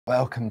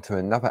Welcome to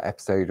another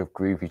episode of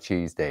Groovy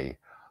Tuesday.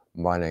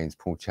 My name's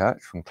Paul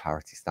Church from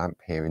Clarity Stamp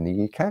here in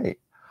the UK.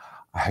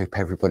 I hope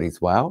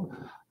everybody's well.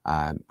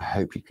 I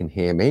hope you can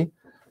hear me.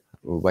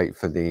 We'll wait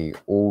for the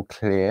all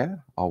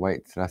clear. I'll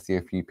wait till I see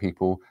a few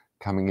people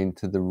coming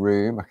into the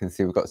room. I can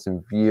see we've got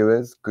some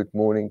viewers. Good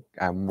morning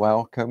and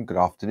welcome. Good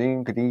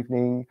afternoon, good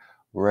evening,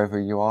 wherever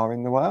you are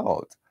in the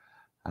world.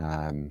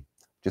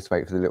 Just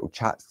wait for the little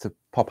chats to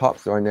pop up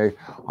so I know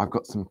I've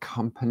got some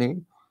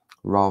company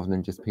rather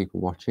than just people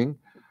watching.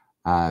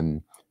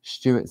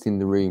 Stuart's in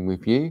the room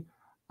with you,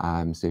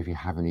 so if you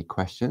have any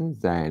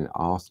questions then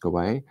ask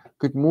away.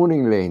 Good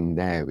morning, Lynn.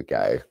 There we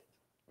go.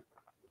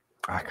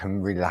 I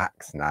can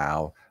relax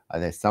now.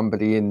 There's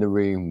somebody in the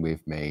room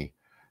with me,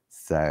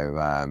 so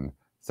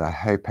I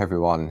hope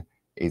everyone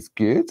is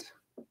good.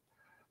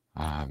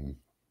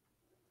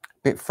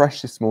 Bit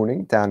fresh this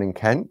morning down in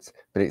Kent,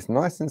 but it's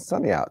nice and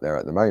sunny out there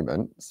at the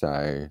moment,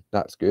 so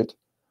that's good.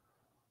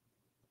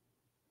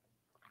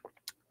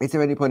 Is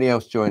there anybody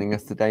else joining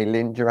us today,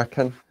 Lynn, do you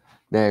reckon?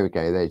 There we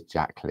go, there's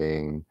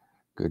Jacqueline.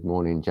 Good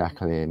morning,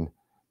 Jacqueline.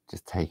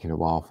 Just taking a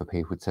while for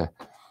people to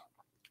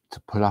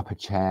pull up a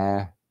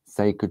chair,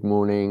 say good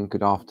morning,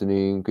 good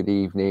afternoon, good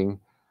evening,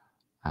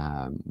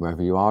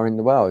 wherever you are in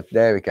the world.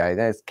 There we go,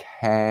 there's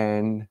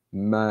Ken,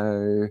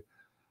 Mo,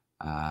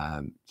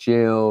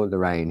 Jill,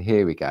 Lorraine.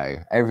 Here we go.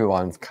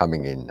 Everyone's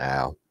coming in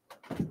now.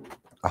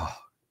 Oh,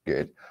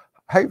 good.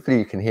 Hopefully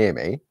you can hear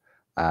me.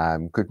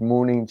 Good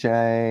morning,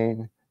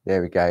 Jane.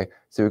 There we go.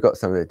 So we've got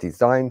some of the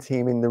design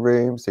team in the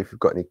room. So if you've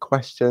got any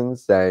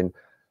questions, then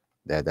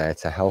they're there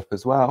to help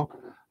as well,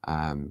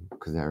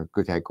 because they're a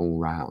good egg all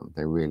round.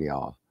 They really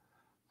are.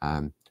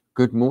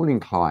 Good morning,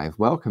 Clive.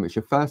 Welcome. It's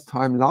your first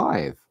time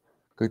live.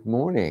 Good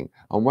morning.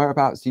 And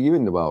whereabouts are you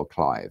in the world,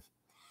 Clive?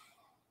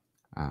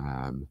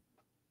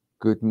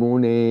 Good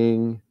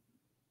morning.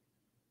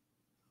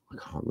 I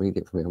can't read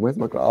it from here. Where's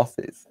my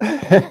glasses?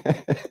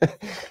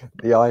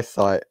 The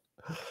eyesight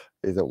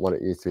isn't what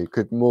it used to be.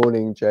 Good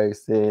morning,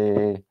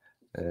 Josie.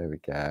 There we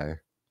go.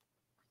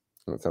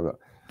 Let's have a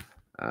look.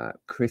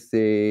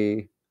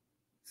 Chrissy,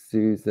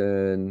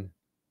 Susan,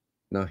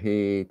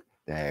 Nahid.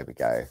 There we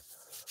go.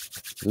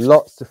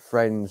 Lots of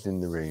friends in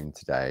the room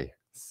today.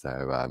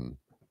 So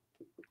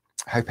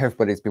hope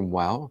everybody's been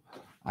well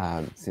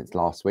since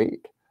last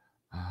week.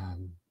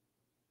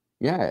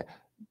 Yeah,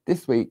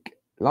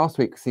 last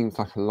week seems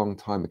like a long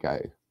time ago.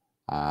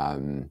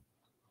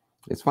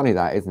 It's funny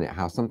that, isn't it?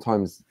 How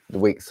sometimes the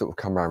weeks sort of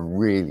come around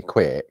really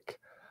quick,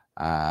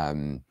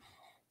 and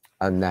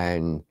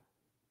then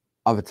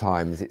other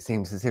times it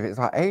seems as if it's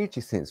like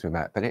ages since we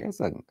met, but it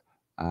isn't.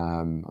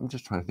 I'm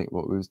just trying to think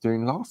what we was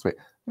doing last week.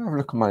 Let me have a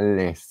look at my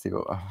list, see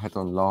what I had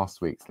on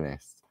last week's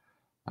list.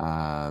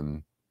 Yeah,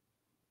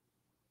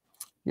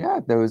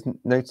 there was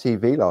no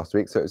TV last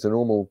week, so it was a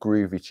normal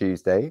Groovy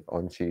Tuesday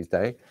on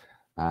Tuesday.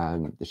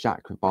 The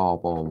Shack with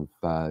Barb on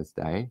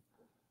Thursday,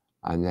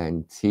 and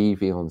then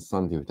TV on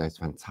Sunday with those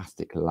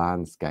fantastic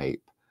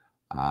landscape,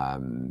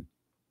 the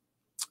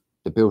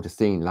build a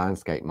scene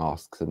landscape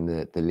masks and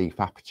the leaf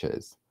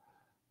apertures.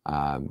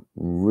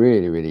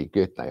 Really, really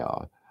good they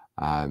are.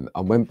 And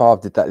when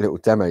Barb did that little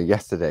demo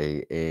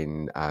yesterday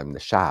in the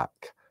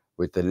Shack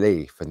with the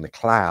leaf and the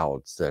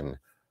clouds, and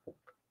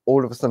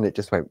all of a sudden it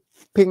just went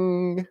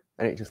ping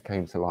and it just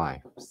came to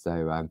life.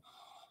 So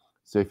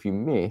so if you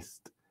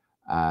missed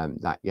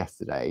that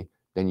yesterday,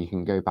 then you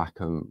can go back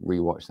and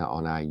rewatch that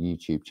on our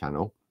YouTube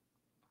channel,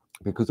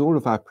 because all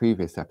of our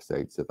previous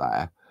episodes are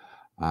there.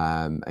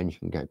 And you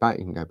can go back,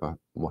 and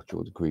watch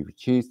all the Groovy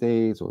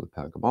Tuesdays, all the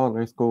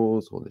Pergamano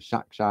schools, all the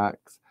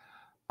Shacks.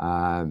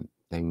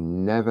 They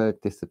never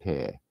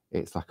disappear.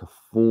 It's like a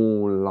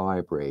full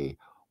library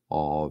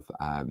of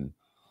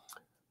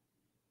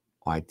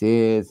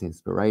ideas,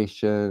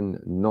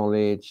 inspiration,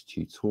 knowledge,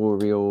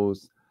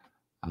 tutorials.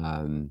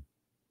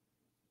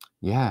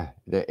 Yeah,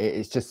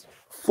 it's just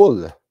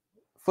full,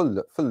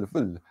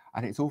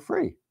 and it's all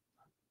free,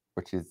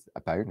 which is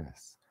a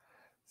bonus.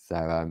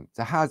 So,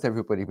 so how's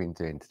everybody been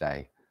doing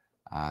today?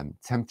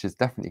 Temperature's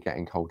definitely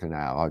getting colder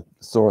now. I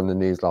saw on the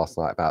news last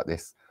night about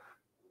this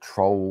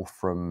troll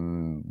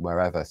from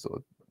wherever, sort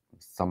of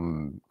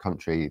some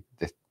country,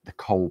 the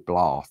cold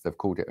blast. They've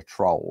called it a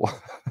troll.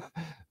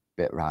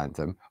 Bit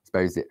random.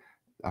 I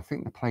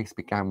think the place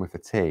began with a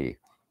T.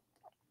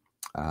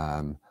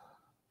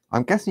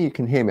 I'm guessing you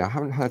can hear me. I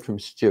haven't heard from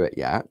Stuart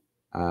yet,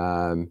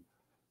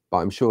 but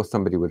I'm sure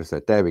somebody would have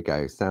said, there we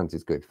go, sounds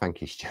is good. Thank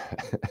you,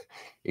 Stuart.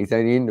 He's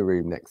only in the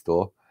room next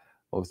door.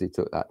 Obviously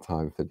took that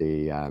time for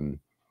the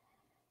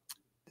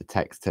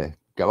text to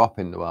go up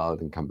in the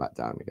world and come back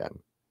down again.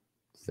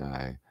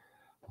 So,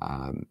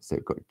 so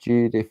we've got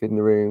Judith in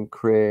the room,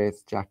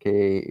 Chris,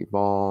 Jackie,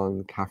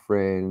 Yvonne,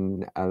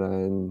 Catherine,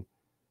 Ellen,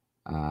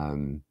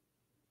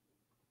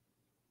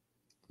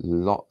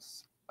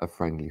 lots of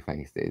friendly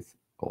faces.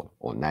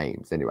 Or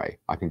names anyway.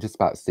 I can just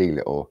about see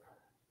little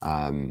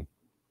right,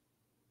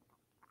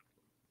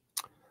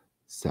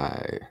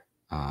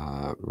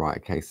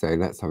 okay, so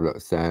let's have a look.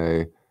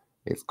 So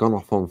it's gone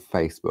off on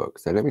Facebook,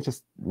 so let me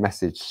just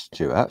message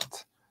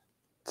Stuart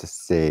to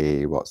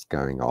see what's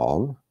going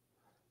on.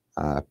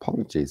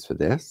 Apologies for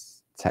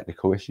this.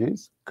 Technical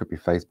issues. Could be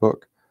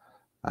Facebook.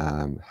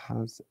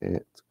 Has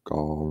it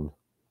gone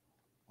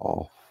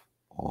off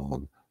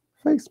on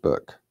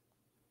Facebook?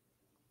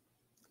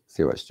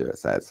 See what Stuart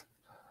says.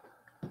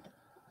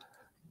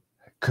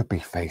 It could be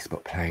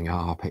Facebook playing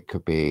up. It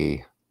could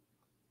be,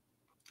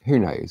 who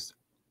knows?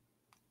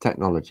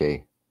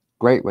 Technology,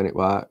 great when it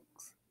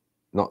works,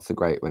 not so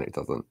great when it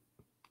doesn't.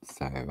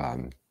 So,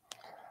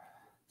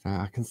 so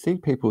I can see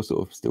people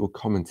sort of still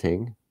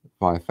commenting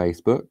via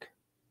Facebook.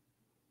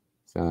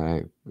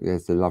 So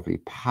there's the lovely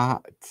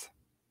Pat.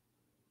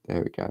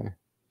 There we go.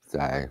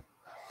 So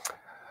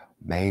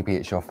maybe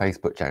it's your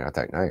Facebook, Jane. I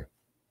don't know.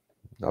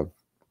 Oh,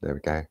 there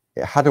we go.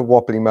 It had a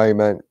wobbly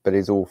moment, but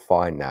it's all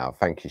fine now.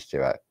 Thank you,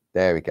 Stuart.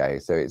 There we go.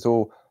 So it's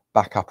all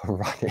back up and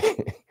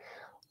running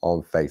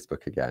on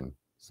Facebook again.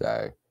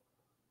 So,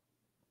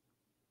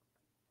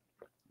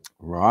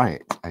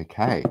 right.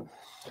 Okay.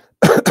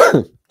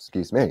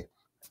 Excuse me.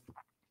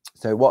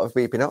 So what have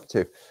we been up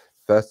to?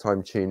 First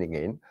time tuning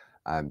in.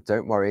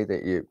 Don't worry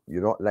that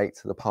you're not late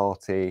to the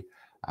party.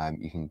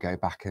 You can go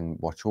back and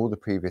watch all the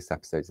previous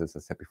episodes, as I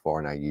said before,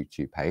 on our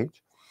YouTube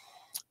page.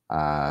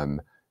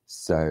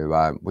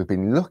 So we've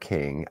been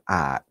looking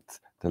at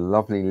the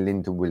lovely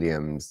Linda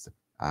Williams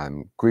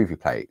Groovi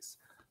plates,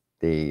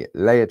 the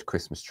layered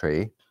Christmas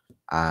tree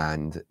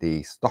and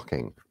the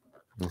stocking.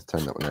 Let's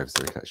turn that one over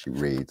so we can actually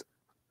read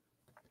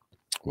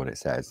what it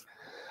says.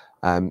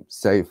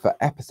 So for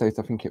episodes,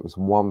 I think it was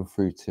 1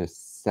 through to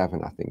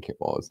 7, I think it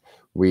was,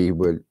 we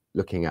were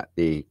looking at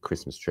the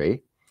Christmas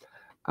tree.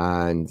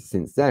 And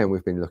since then,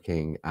 we've been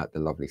looking at the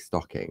lovely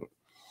stocking.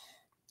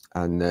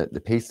 And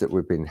the piece that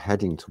we've been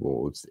heading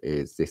towards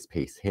is this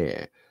piece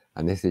here.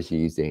 And this is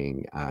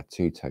using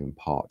two-tone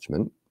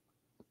parchment.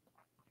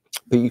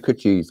 But you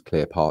could use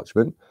clear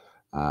parchment.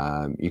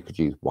 You could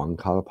use one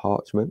color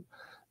parchment.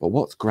 But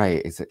what's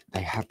great is that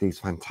they have these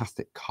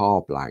fantastic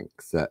car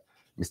blanks that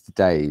Mr.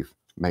 Dave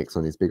makes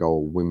on his big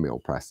old windmill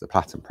press, the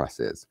platen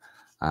presses.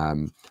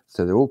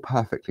 So they're all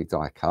perfectly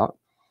die cut,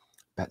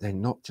 but they're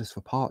not just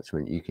for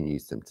parchment. You can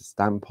use them to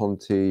stamp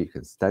onto, you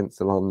can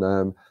stencil on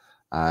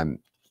them.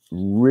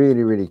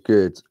 Really, really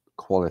good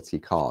quality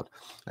card.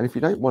 And if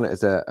you don't want it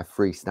as a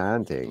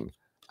freestanding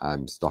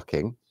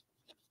stocking,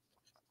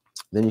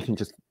 then you can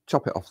just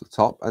chop it off the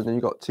top and then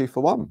you've got 2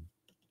 for 1.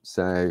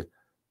 So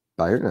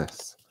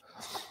bonus.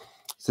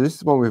 So this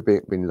is one we've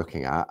been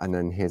looking at, and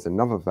then here's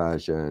another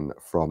version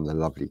from the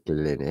lovely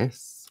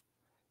Glynis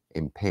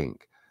in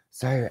pink.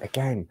 So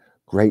again,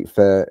 great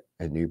for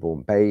a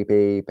newborn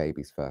baby,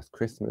 baby's first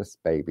Christmas,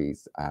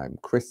 baby's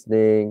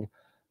christening.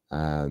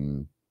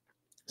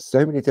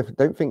 So many different,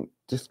 don't think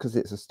just because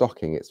it's a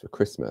stocking, it's for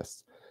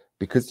Christmas.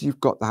 Because you've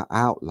got that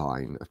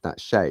outline of that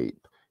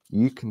shape,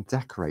 you can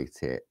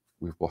decorate it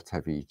with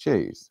whatever you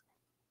choose.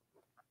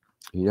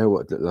 You know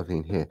what looked lovely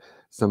in here?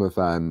 Some of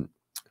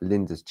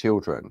Linda's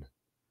children.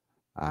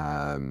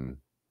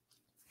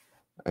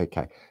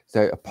 Okay,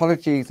 so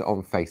apologies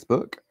on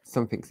Facebook.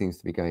 Something seems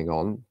to be going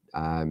on.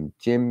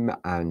 Jim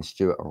and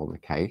Stuart are on the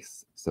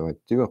case, so I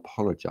do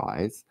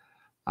apologise.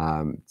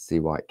 See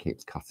why it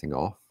keeps cutting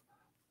off.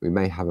 We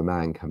may have a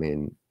man come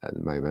in at the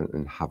moment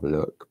and have a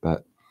look,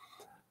 but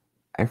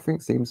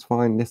everything seems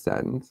fine this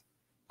end.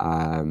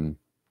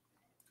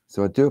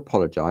 So I do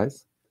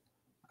apologise.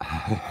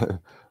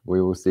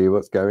 We will see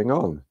what's going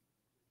on.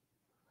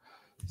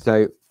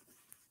 So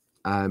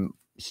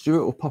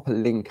Stuart will pop a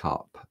link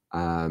up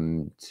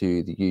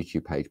to the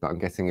YouTube page, but I'm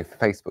guessing if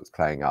Facebook's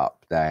playing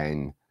up,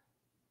 then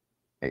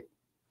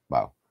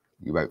well,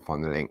 you won't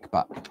find the link,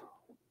 but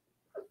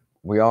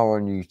we are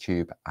on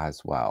YouTube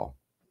as well.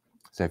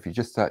 So if you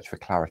just search for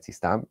Clarity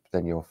Stamp,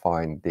 then you'll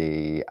find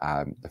the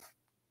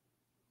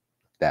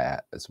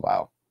there as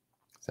well.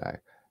 So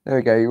there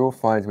we go. You will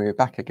find me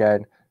back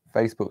again.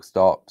 Facebook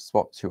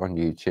swapped to on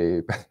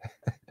YouTube.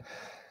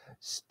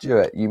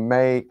 Stuart,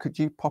 could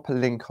you pop a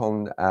link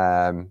on?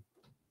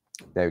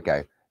 There we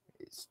go.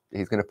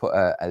 He's going to put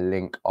a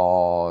link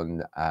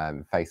on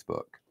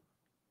Facebook.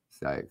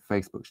 So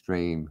Facebook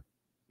stream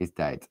is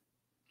dead.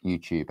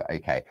 YouTube,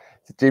 okay.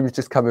 So Jim's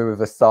just come in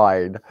with a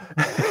sign.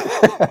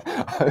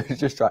 I was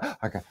just trying.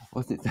 Okay,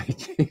 what's it say,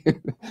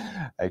 Jim?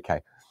 Okay.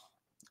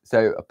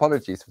 So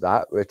apologies for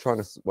that. We're trying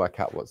to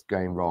work out what's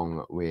going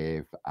wrong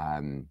with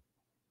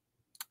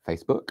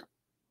Facebook.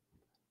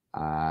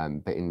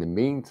 But in the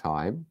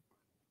meantime,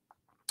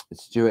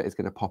 Stuart is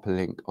going to pop a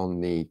link on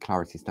the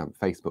Clarity Stamp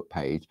Facebook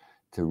page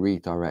to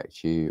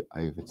redirect you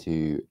over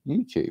to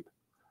YouTube.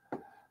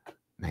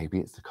 Maybe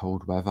it's the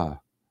cold weather.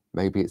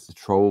 Maybe it's the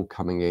troll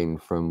coming in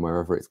from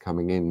wherever it's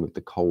coming in with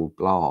the cold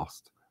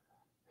blast.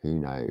 Who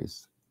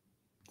knows?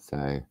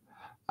 So,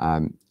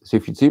 so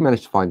if you do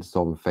manage to find us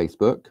on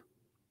Facebook,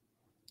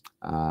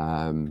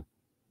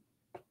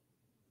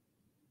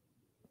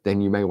 then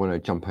you may want to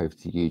jump over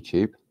to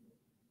YouTube.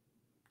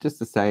 Just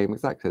the same,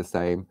 exactly the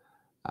same.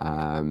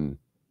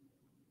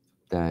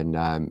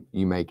 Then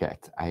you may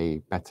get a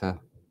better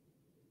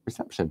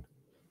reception.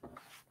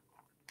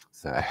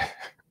 So,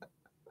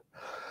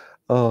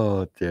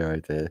 Oh dear, oh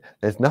dear.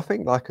 There's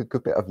nothing like a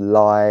good bit of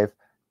live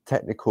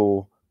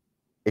technical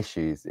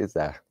issues, is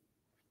there?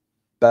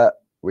 But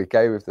we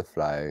go with the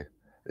flow.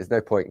 There's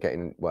no point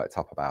getting worked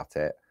up about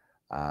it.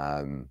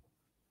 Can't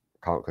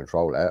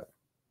control it.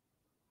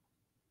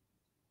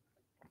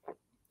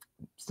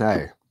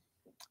 So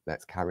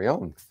let's carry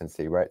on and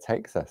see where it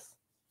takes us.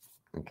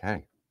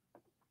 Okay.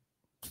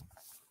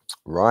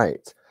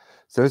 Right.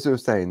 So as I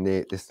was saying,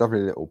 this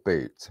lovely little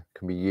boot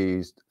can be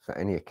used for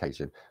any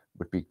occasion.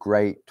 Would be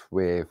great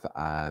with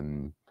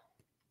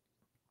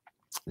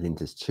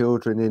Linda's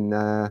children in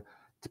there.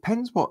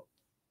 Depends what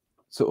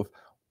sort of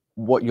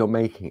what you're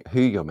making,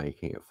 who you're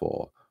making it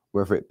for,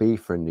 whether it be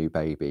for a new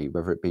baby,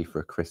 whether it be for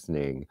a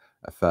christening,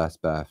 a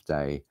first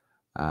birthday.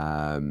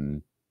 Yeah,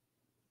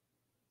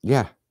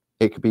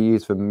 it could be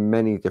used for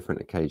many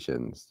different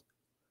occasions.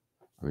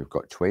 And we've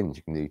got twins,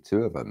 you can do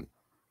 2 of them.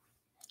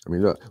 I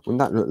mean, look, wouldn't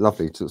that look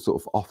lovely to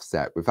sort of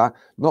offset with that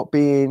not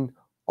being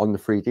on the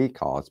 3D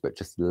cards, but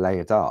just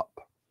layered up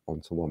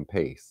onto one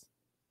piece?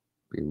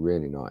 Be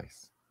really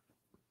nice.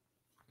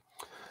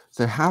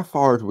 So how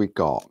far have we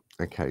got?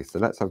 Okay, so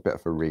let's have a bit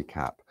of a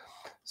recap.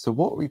 So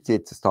what we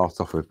did to start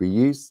off with, we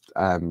used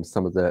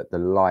some of the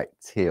light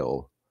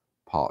teal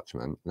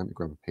parchment. Let me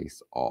grab a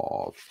piece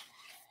of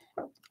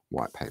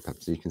white paper.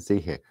 So you can see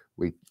here,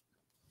 we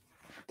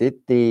did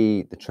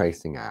the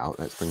tracing out.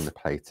 Let's bring the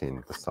plate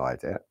in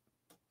beside it.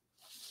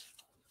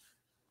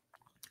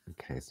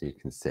 Okay, so you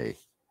can see.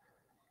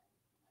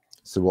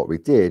 So what we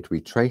did, we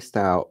traced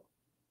out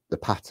the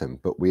pattern,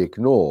 but we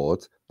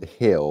ignored the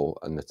heel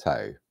and the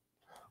toe.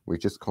 We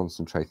just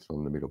concentrated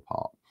on the middle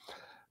part.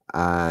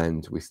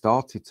 And we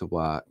started to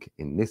work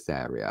in this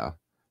area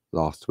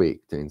last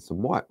week doing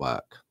some white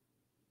work.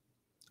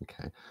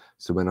 Okay,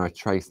 so when I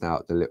traced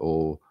out the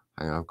little,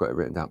 hang on, I've got it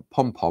written down,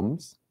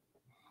 pom-poms,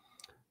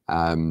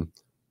 I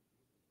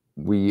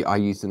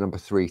used the number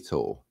 3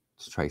 tool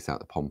to trace out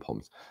the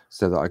pom-poms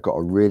so that I got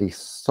a really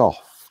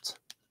soft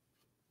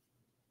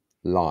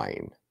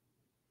line.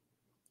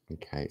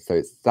 Okay, so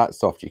it's that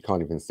soft you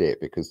can't even see it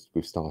because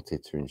we've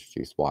started to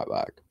introduce white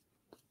work.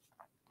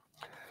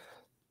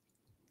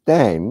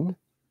 Then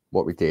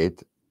what we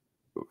did,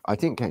 I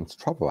didn't get into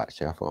trouble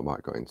actually. I thought I might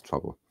have got into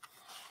trouble.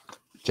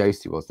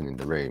 Josie wasn't in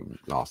the room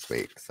last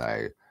week,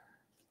 so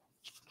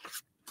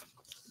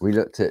we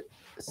looked at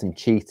some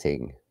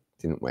cheating,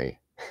 didn't we?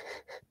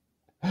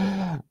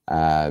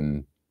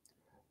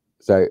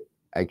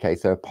 Okay,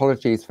 so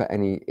apologies for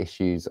any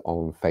issues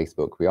on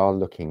Facebook. We are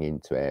looking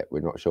into it. We're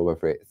not sure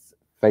whether it's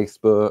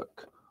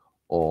Facebook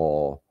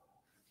or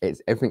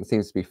everything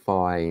seems to be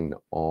fine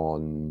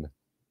on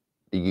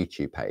the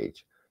YouTube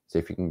page. So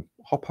if you can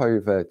hop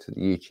over to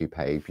the YouTube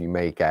page, you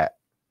may get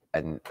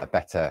a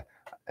better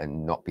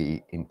and not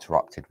be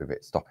interrupted with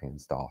it stopping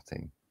and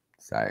starting.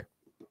 So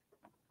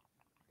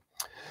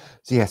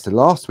yeah, so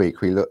last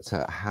week we looked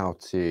at how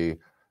to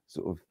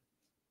sort of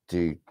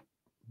do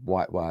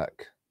white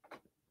work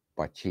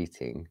by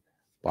cheating,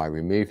 by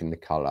removing the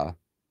colour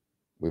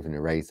with an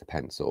eraser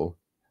pencil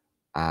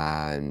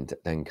and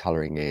then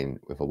colouring in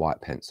with a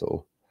white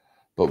pencil.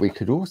 But we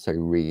could also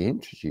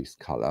reintroduce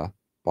colour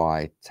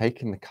by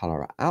taking the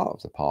colour out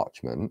of the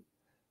parchment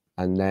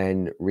and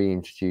then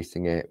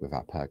reintroducing it with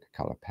our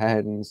Pergocolour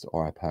pens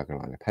or our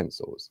Pergoliner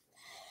pencils.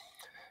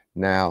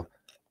 Now,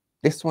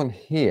 this one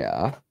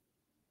here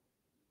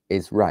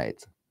is red,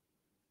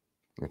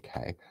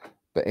 okay,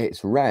 but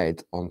it's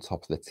red on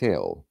top of the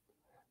teal.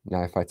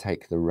 Now, if I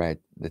take the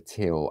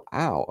teal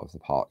out of the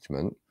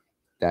parchment,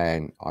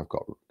 then I've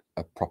got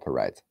a proper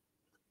red.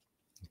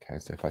 Okay,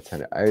 so if I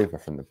turn it over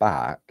from the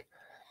back,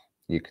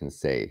 you can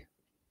see.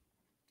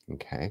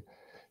 Okay,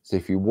 so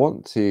if you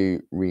want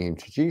to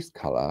reintroduce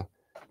colour,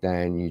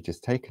 then you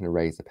just take an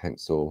eraser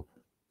pencil,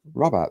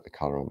 rub out the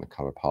colour on the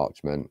colour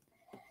parchment,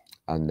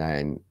 and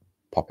then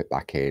pop it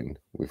back in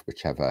with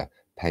whichever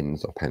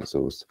pens or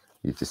pencils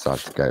you decide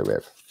to go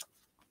with.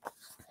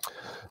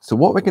 So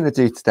what we're going to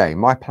do today,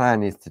 my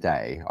plan is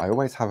today, I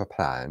always have a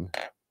plan,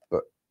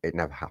 but it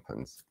never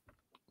happens.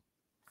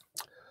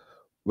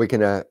 We're going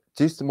to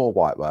do some more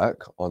white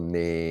work on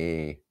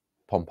the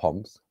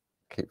pom-poms.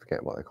 Keep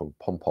forgetting what they're called,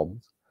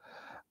 pom-poms.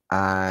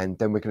 And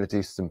then we're going to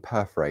do some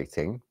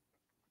perforating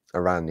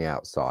around the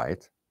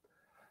outside.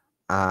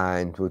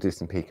 And we'll do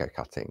some picot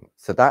cutting.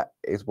 So that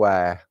is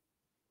where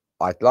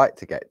I'd like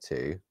to get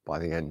to by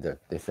the end of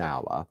this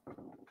hour,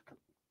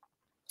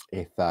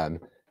 if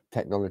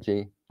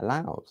technology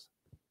allows.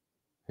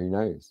 Who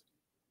knows?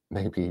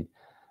 Maybe,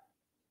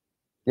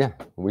 yeah,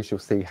 we shall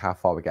see how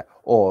far we get.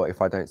 Or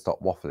if I don't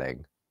stop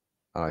waffling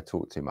and I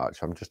talk too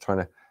much, I'm just trying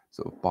to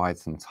sort of bide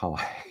some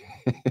time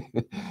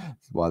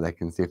while they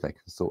can see if they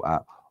can sort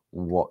out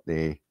what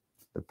the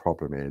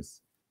problem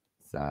is.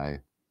 So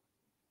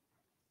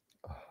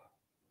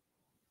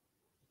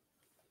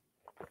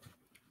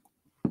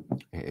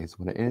it is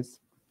what it is.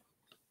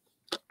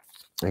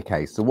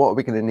 Okay, so what are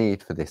we going to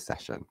need for this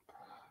session?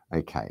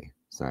 Okay,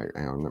 so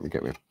hang on, let me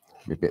get my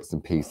bits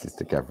and pieces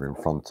together in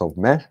front of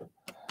me.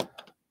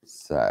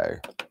 So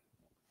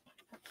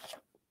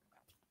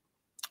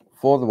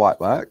for the white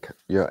work,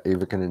 you're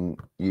either going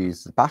to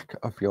use the back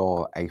of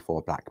your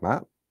A4 black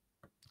mat,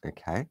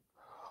 okay,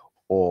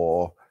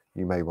 or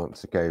you may want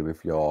to go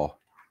with your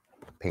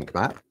pink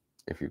mat,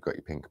 if you've got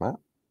your pink mat.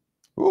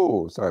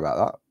 Oh, sorry about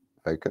that,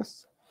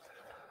 focus.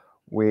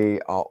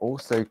 We are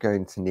also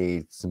going to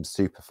need some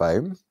super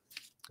foam.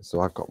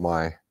 So I've got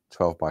my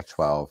 12 by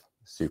 12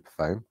 super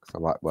foam because I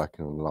like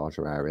working on a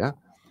larger area.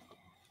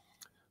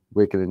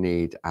 We're going to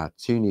need our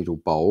 2 needle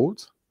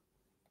bold.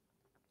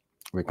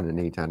 We're going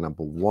to need our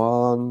number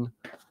 1.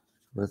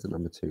 Where's the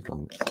number 2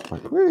 gone?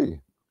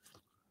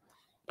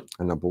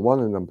 And number 1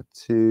 and number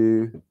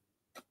 2.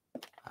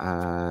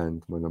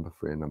 And my number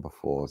 3 and number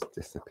 4 has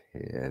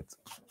disappeared.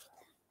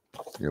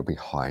 You'll be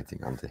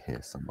hiding under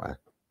here somewhere.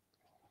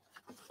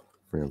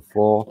 3 and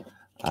 4.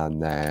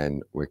 And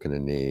then we're going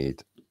to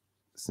need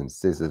some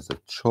scissors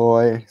of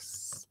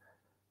choice,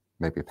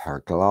 maybe a pair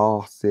of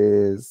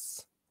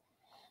glasses,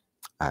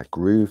 a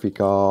Groovi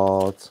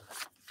guard.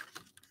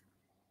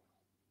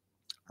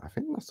 I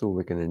think that's all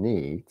we're going to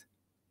need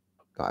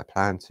that I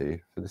plan to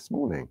for this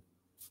morning.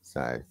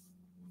 So,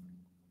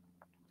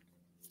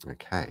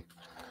 okay,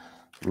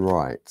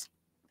 right.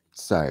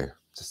 So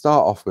to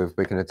start off with,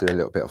 we're going to do a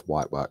little bit of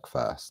white work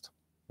first.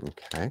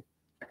 Okay.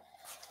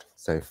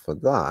 So for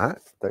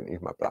that, don't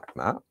need my black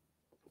mat.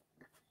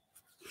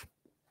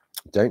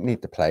 Don't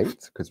need the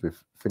plate because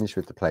we've finished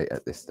with the plate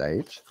at this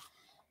stage.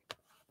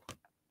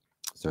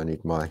 So I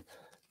need my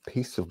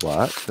piece of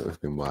work that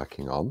we've been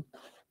working on.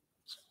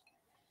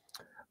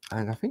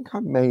 And I think I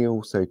may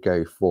also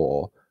go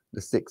for the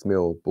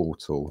 6mm ball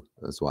tool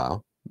as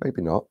well.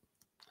 Maybe not.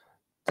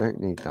 Don't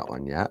need that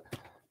one yet.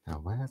 Now,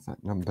 where's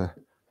that number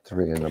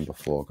 3 and number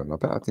 4 gone? I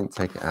bet I didn't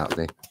take it out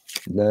there.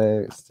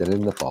 No, it's still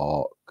in the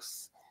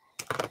box.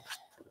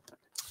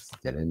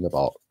 Still in the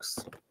box.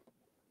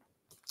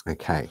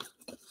 Okay.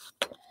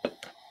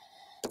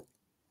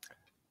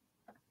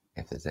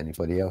 If there's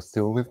anybody else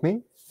still with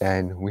me,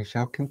 then we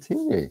shall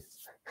continue.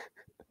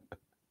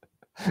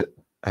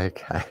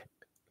 Okay.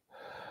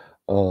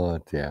 Oh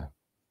dear.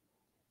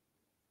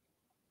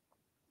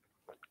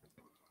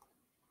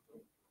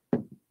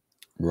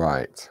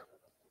 Right.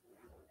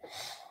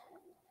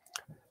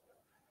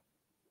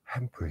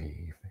 And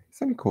breathe.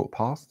 It's only 1/4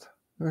 past.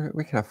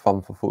 We can have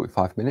fun for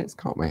 45 minutes,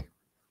 can't we?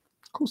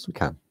 Of course we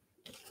can.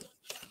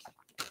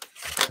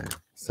 Okay,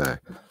 so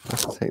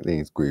let's take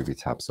these Groovi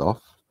tabs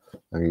off.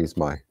 I'm going to use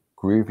my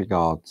Groovi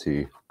guard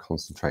to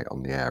concentrate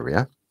on the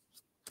area.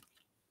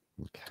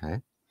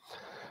 Okay.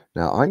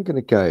 Now I'm going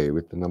to go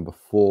with the number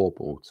 4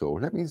 ball tool.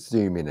 Let me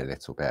zoom in a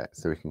little bit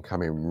so we can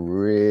come in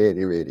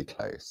really, really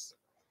close.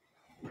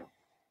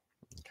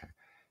 Okay.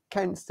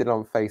 Ken's still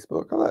on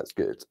Facebook. Oh, that's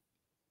good.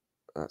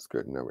 That's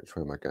good. Now, which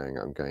way am I going?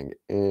 I'm going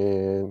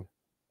in.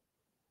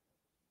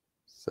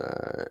 So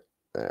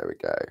there we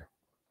go.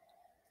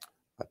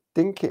 I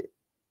think it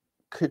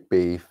could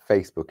be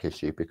Facebook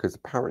issue because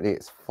apparently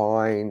it's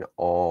fine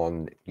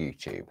on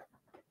YouTube.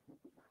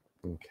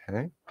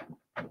 Okay.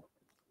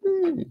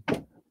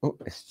 Oh,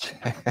 this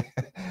chair.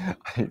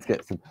 I need to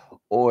get some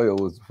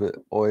oil for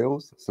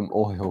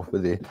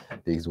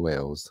these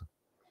wheels.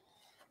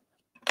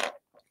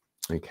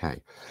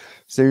 Okay.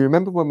 So you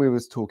remember when we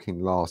was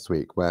talking last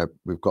week where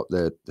we've got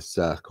the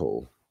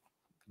circle.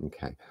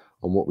 Okay.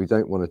 And what we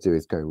don't want to do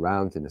is go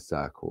round in a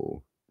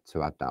circle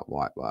to add that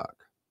white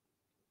work.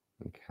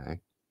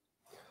 Okay.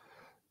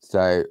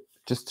 So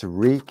just to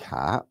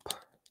recap,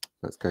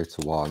 let's go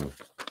to one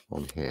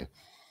on here.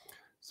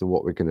 So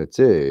what we're going to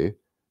do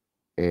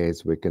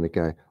is we're going to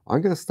go,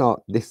 I'm going to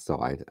start this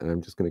side and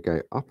I'm just going to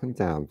go up and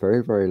down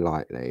very, very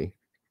lightly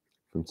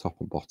from top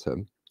and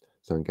bottom.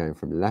 So I'm going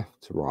from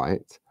left to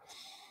right,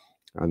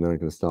 and then I'm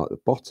going to start at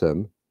the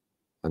bottom,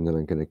 and then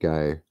I'm going to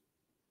go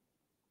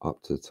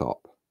up to the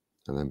top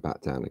and then back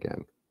down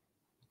again.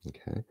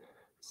 Okay,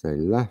 so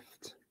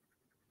left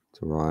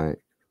to right,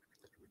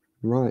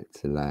 right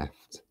to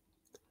left,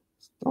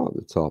 start at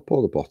the top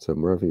or the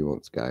bottom, wherever you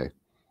want to go.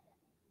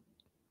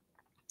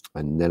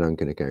 And then I'm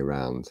going to go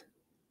round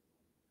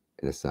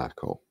in a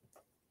circle.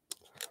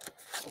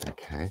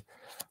 Okay,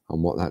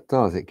 and what that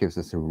does, it gives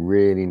us a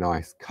really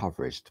nice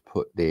coverage to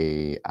put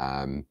the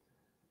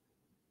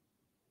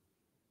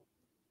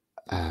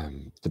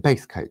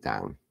base coat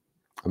down.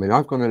 I mean,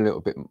 I've gone a little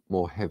bit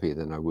more heavy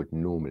than I would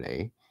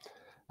normally,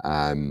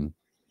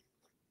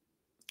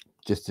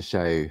 just to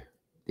show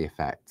the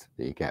effect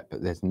that you get,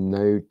 but there's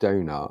no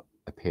donut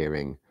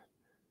appearing.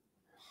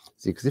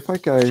 See, because if I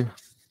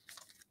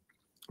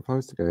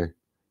was to go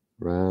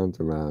round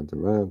and round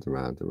and round and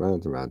round and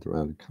round and round and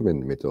round and come in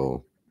the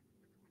middle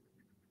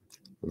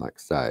like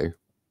so,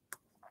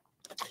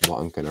 what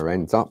I'm going to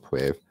end up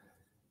with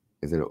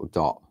is a little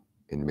dot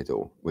in the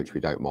middle, which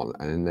we don't want,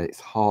 and then it's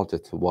harder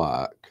to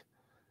work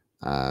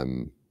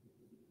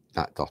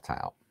that dot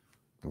out.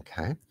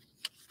 Okay,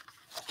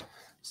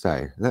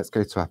 so let's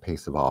go to our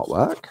piece of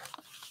artwork.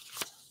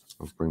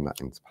 I'll bring that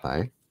into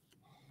play.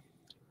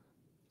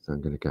 So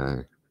I'm going to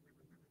go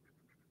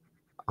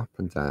up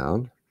and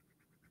down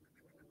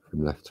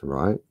from left to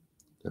right.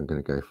 I'm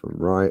going to go from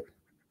right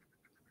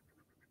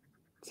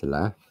to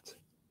left,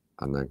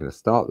 and I'm going to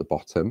start at the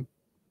bottom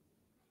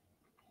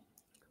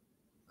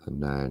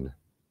and then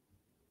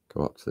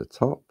go up to the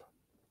top,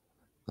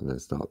 and then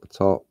start at the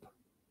top,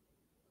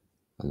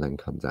 and then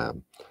come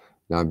down.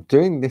 Now I'm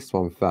doing this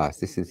one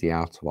first. This is the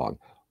outer one.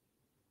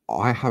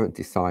 I haven't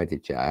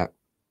decided yet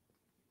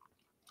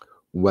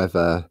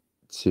whether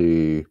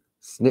to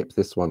snip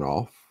this one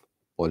off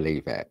or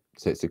leave it.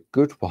 So it's a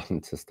good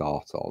one to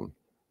start on.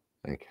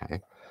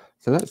 Okay,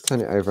 so let's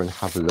turn it over and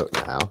have a look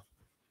now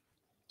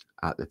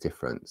at the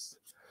difference.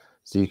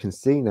 So you can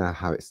see now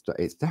how it's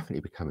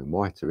definitely becoming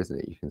whiter, isn't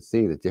it? You can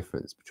see the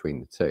difference between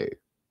the two.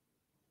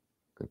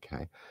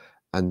 Okay,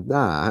 and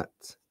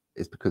that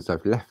is because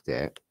I've left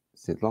it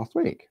since last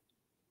week.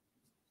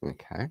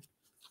 Okay,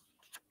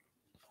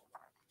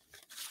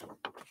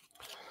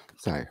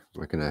 so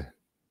we're going to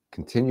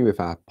continue with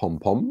our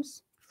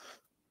pom-poms.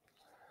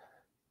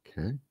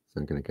 Okay, so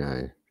I'm going to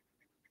go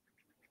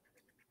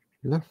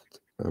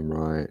left and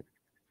right,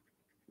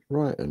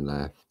 right and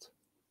left,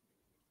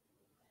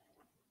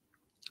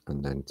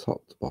 and then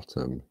top to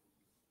bottom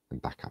and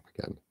back up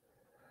again.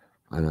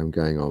 And I'm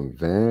going on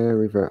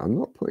very, I'm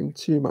not putting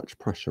too much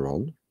pressure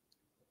on.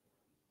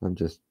 I'm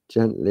just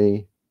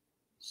gently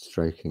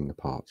stroking the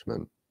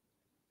parchment.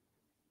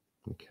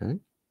 Okay.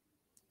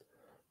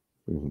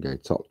 We can go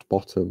top to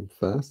bottom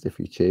first if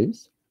you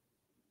choose.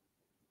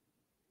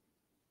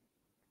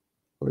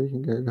 Or you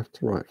can go left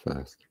to right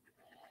first.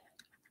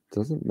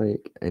 Doesn't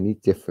make any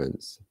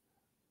difference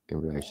in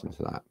relation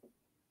to that.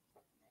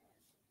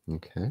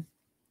 Okay.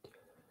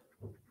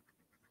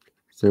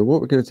 So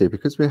what we're going to do,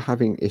 because we're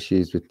having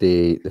issues with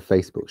the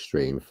Facebook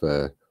stream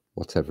for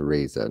whatever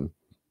reason,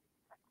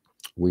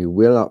 we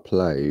will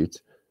upload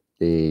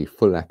the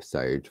full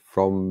episode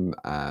from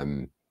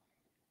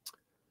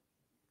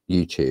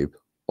YouTube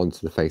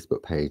onto the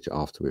Facebook page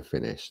after we've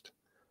finished.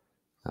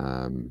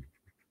 So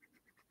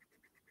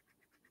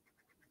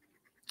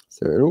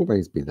it'll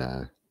always be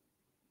there.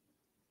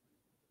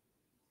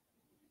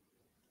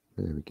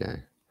 There we go.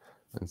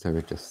 And so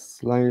we're just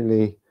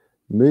slowly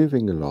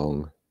moving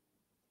along,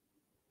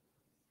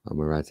 and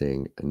we're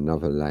adding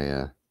another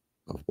layer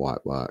of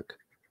white work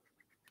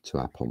to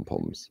our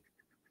pom-poms.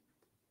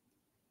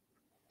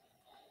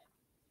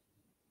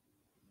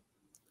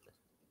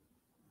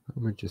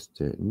 And we just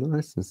do it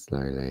nice and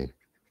slowly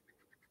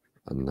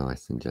and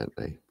nice and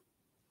gently.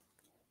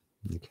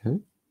 Okay.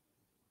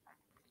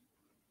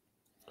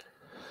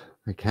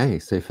 Okay,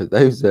 so for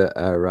those that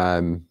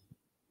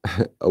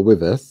are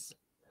with us,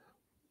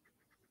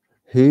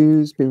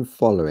 who's been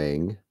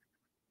following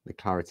the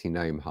Clarity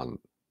Gnome Hunt?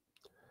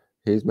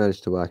 Who's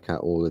managed to work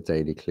out all the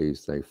daily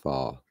clues so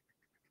far?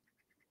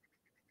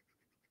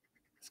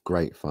 It's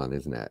great fun,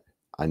 isn't it?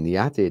 And the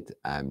added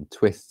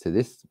twist to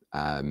this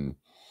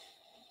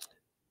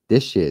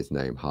this year's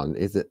Gnome Hunt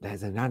is that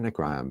there's an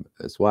anagram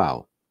as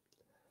well.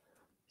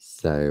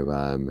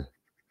 So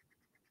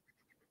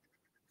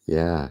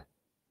yeah,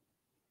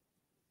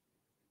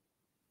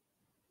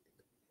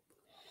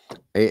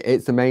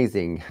 it's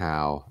amazing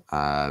how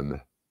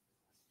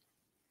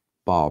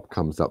Barb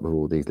comes up with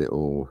all these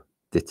little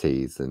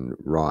ditties and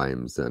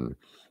rhymes, and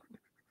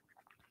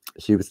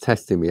she was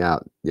testing me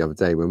out the other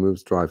day when we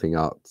was driving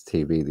up to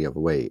TV the other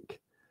week,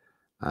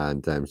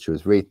 and she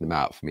was reading them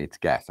out for me to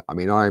guess. I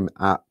mean, I'm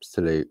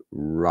absolute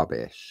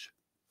rubbish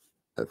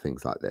at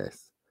things like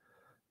this.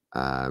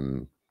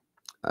 And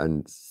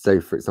so,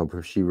 for example,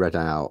 if she read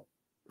out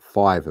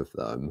 5 of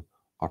them,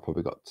 I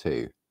probably got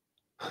 2.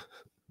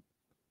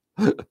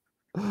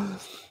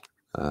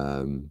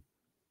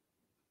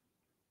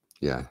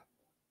 Yeah,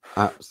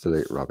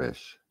 absolute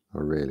rubbish. I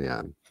really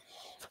am.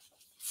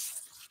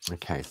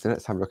 Okay, so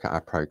let's have a look at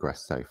our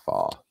progress so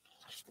far.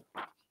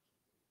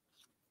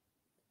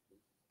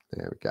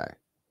 There we go.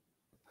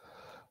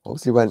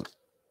 Obviously went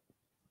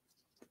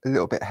a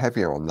little bit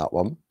heavier on that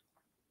one.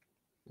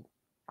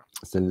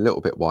 It's a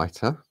little bit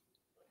whiter,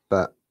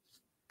 but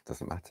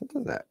doesn't matter,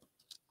 does it?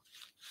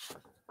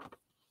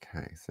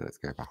 Okay, so let's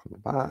go back on the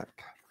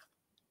back.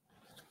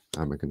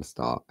 And we're going to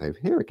start over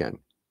here again.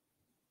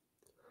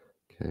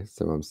 Okay,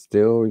 so I'm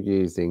still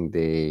using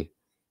the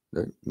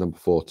number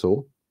 4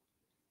 tool.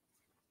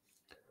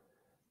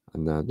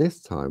 And now this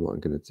time what I'm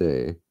going to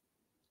do,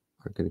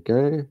 I'm going to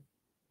go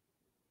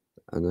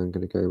and I'm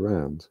going to go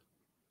round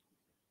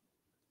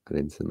and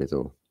into the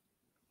middle.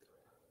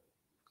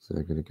 So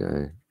I'm going to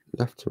go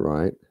left to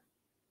right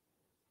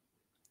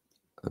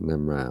and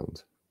then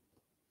round.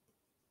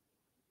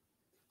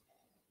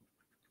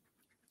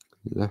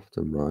 Left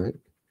and right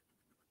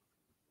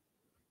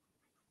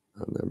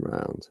and then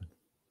round.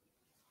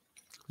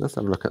 Let's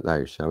have a look at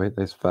those, shall we?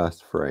 Those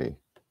first 3.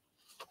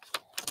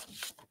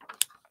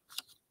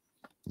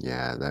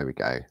 Yeah, there we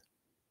go.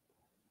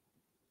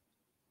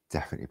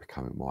 Definitely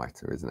becoming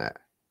whiter, isn't it?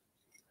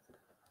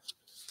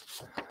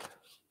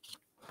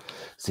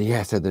 So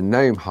yeah, so the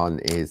Gnome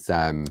Hunt is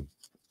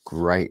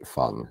great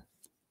fun.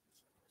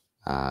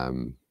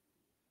 And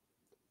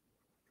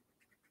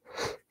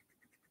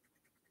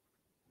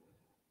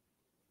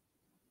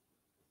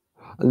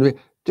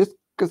just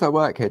because I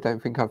work here,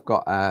 don't think I've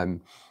got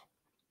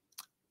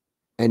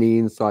any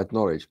inside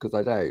knowledge, because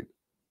I don't.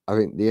 I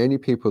think the only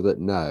people that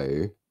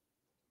know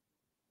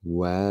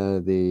Where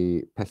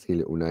the pesky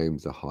little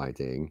gnomes are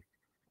hiding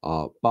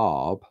are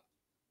Barb,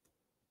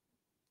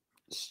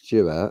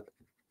 Stuart,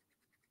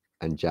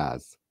 and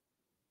Jazz.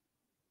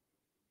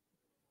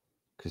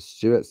 Because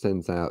Stuart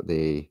sends out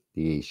the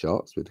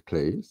e-shots with the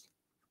clues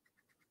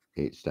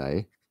each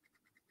day.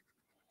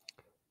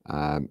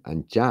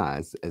 And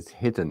Jazz has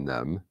hidden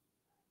them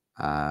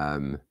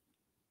on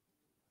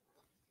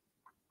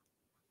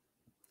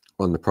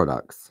the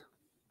products.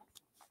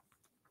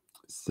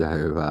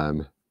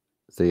 So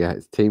yeah,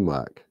 it's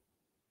teamwork.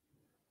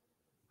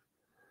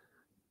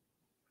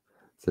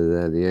 So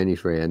they're the only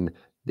three, and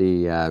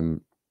the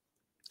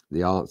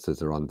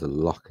answers are under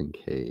lock and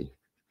key.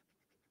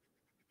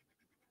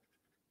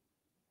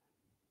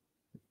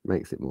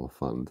 Makes it more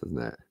fun, doesn't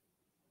it?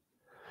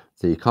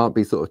 So you can't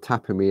be sort of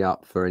tapping me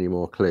up for any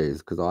more clues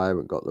because I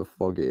haven't got the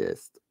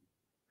foggiest.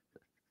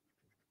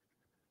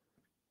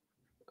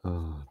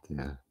 Oh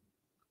dear.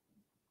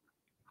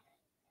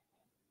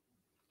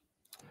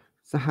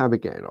 So how are we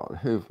getting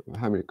on?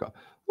 How many got?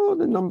 Oh,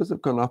 the numbers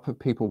have gone up of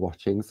people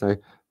watching. So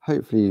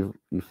hopefully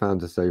you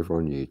found us over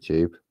on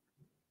YouTube.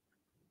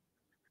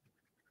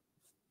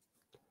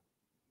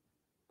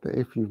 But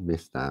if you've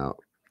missed out,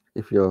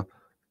 if you're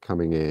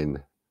coming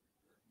in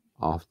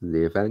after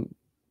the event,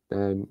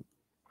 then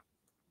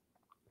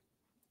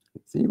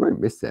so you won't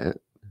miss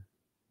it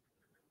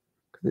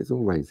because it's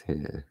always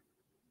here.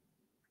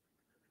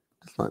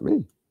 Just like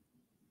me.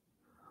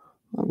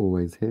 I'm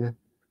always here.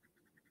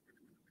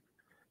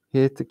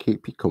 Here to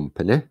keep you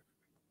company.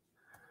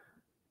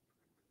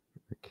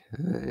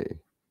 Okay.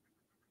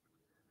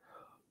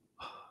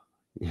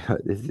 Yeah,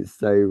 this is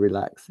so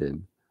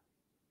relaxing.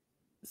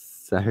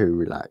 So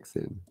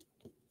relaxing.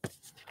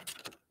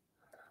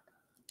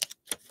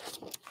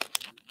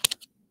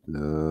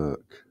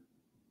 Look.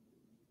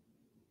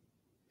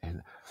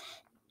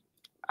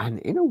 And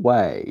in a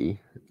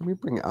way, let me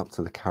bring it up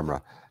to the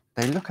camera.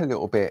 They look a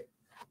little bit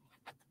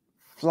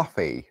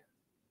fluffy,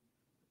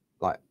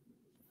 like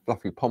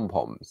fluffy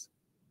pom-poms.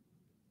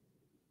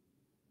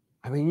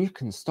 I mean, you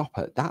can stop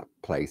at that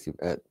place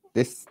at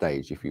this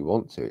stage if you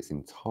want to. It's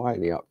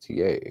entirely up to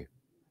you.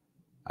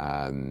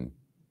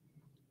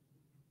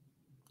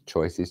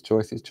 Choices,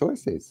 choices,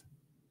 choices.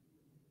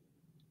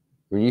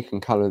 I mean, you can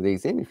colour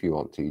these in if you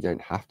want to. You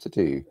don't have to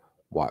do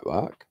white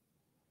work.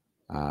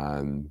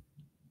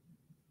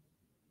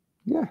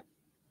 Yeah.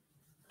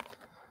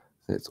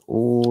 So it's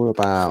all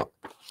about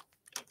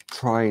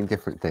trying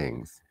different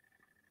things.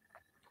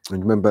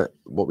 And remember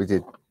what we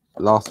did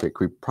last week,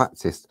 we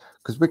practiced,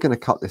 because we're going to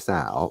cut this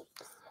out.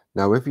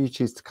 Now, whether you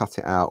choose to cut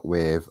it out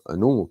with a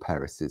normal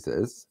pair of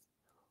scissors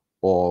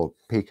or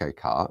Pico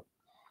cut,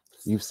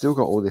 you've still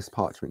got all this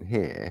parchment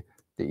here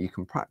that you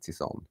can practice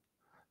on.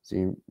 So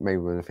you may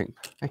want to think,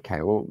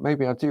 okay, well,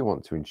 maybe I do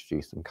want to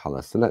introduce some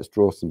colour. So let's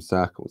draw some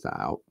circles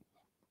out,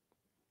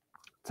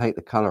 take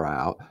the colour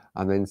out,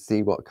 and then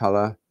see what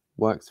colour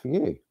works for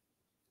you.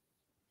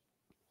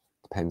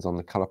 Depends on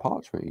the colour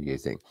parchment you're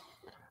using.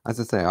 As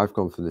I say, I've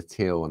gone for the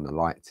teal and the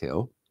light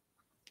teal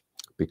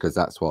because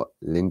that's what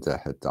Linda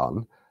had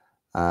done.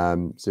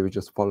 So we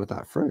just followed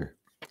that through.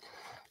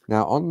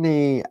 Now on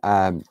the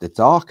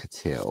darker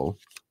teal,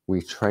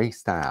 we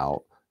traced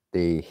out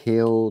the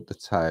heel, the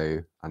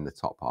toe, and the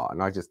top part,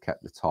 and I just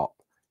kept the top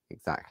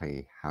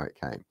exactly how it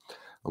came.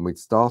 And we'd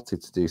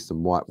started to do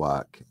some white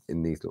work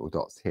in these little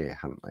dots here,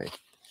 hadn't we?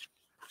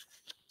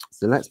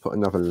 So let's put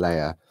another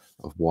layer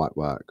of white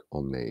work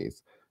on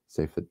these.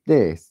 So for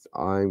this,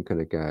 I'm going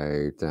to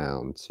go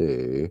down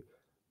to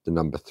the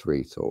number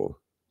 3 tool.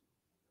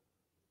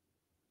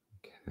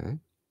 Okay.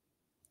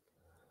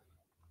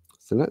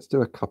 So let's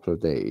do a couple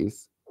of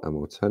these and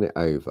we'll turn it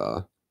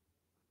over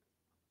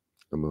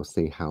and we'll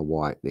see how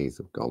white these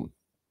have gone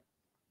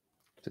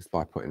just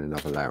by putting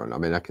another layer on. I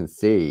mean, I can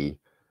see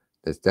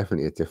there's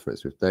definitely a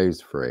difference with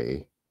those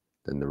 3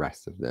 than the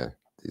rest of the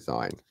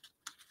design.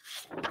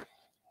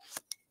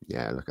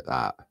 Yeah, look at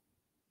that.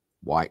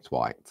 White,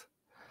 white.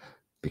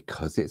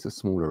 Because it's a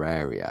smaller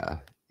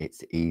area,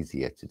 it's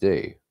easier to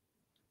do.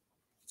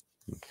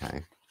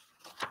 Okay.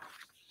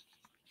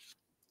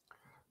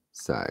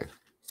 So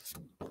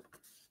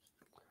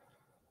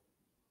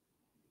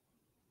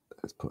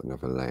let's put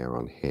another layer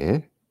on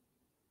here.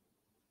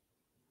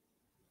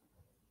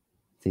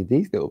 See,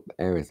 these little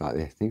areas like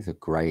this, these are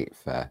great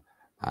for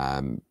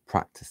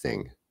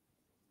practicing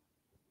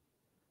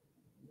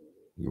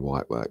your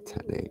white work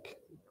technique.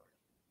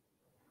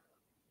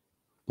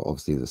 But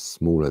obviously, the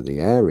smaller the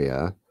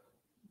area,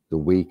 the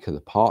weaker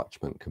the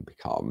parchment can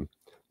become.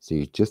 So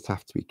you just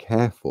have to be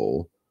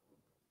careful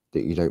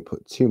that you don't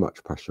put too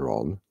much pressure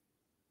on.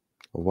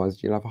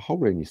 Otherwise, you'll have a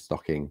hole in your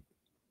stocking.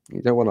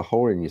 You don't want a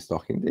hole in your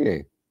stocking, do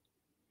you?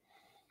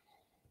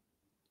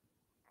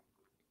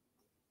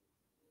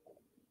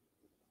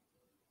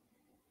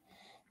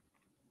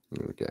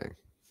 There we go.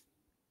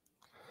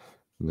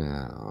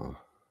 Now,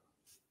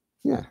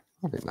 yeah,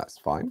 I think that's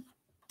fine.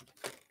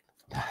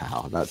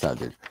 Now, that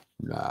sounded,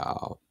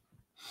 now.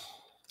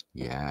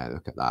 Yeah,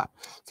 look at that.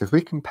 So if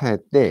we compare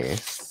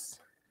this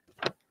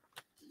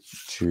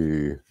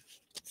to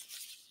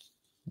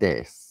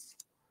this,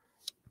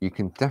 you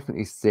can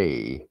definitely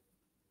see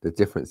the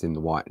difference in the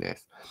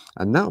whiteness.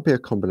 And that'll be a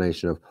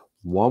combination of,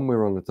 one,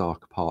 we're on a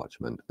darker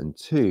parchment, and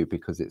two,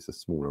 because it's a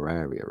smaller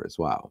area as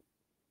well.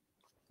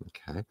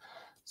 Okay,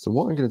 so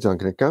what I'm going to do, I'm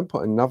going to go and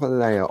put another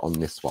layer on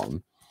this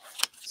one.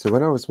 So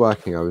when I was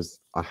working,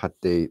 I had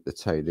the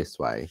toe this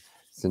way.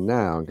 So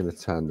now I'm going to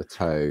turn the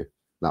toe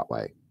that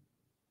way.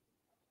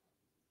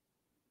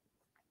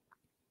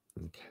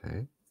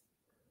 Okay.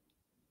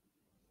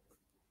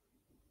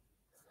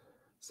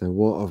 So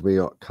what have we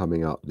got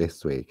coming up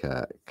this week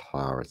at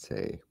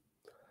Clarity?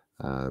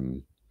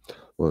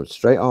 Well,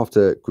 straight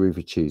after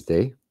Groovy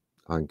Tuesday,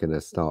 I'm going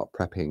to start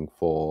prepping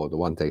for the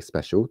one-day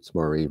special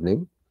tomorrow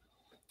evening.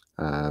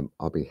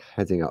 I'll be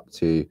heading up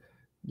to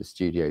the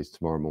studios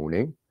tomorrow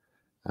morning.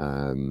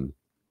 So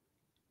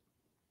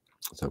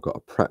I've got to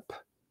prep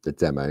the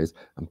demos.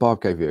 And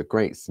Barb gave you a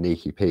great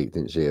sneaky peek,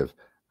 didn't she, of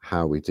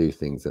how we do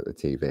things at the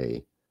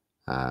TV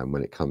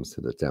when it comes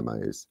to the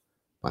demos,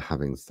 by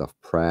having stuff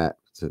prepped,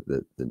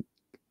 the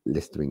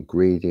list of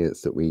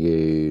ingredients that we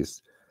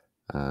use.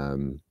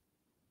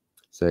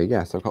 So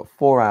yeah, so I've got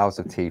 4 hours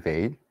of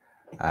TV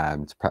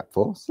to prep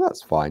for, so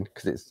that's fine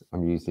because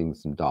I'm using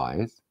some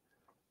dyes.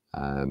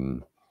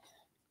 So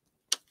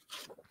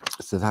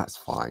that's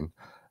fine.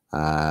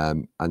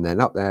 And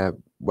then up there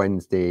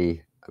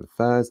Wednesday and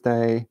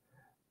Thursday.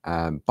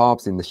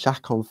 Barb's in the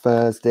shack on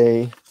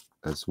Thursday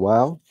as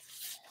well.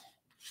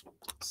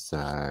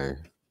 So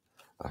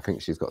I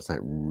think she's got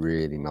something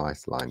really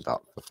nice lined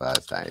up for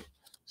Thursday.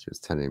 She was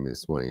telling me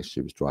this morning as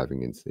she was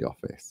driving into the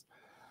office.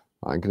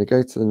 I'm going to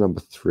go to the number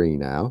 3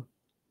 now.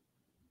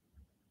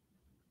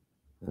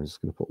 I'm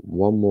just going to put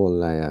one more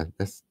layer.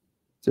 Let's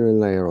do a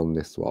layer on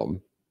this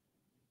one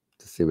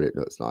to see what it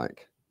looks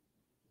like.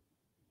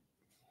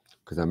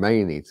 Because I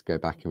may need to go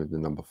back in with the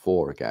number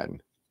 4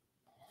 again.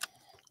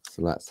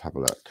 So let's have a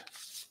look.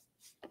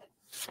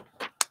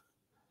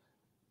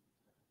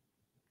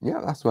 Yeah,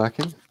 that's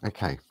working.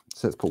 Okay,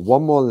 so let's put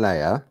one more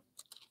layer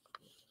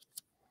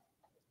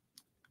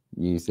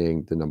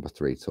using the number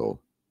 3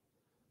 tool.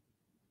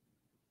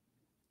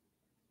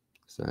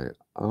 So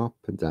up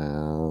and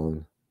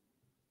down.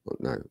 Oh,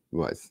 no,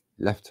 well, it's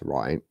left to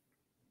right,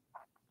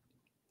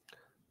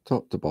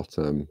 top to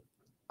bottom,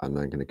 and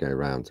then going to go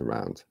round and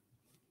round.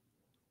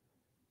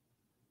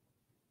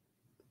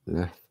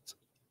 Left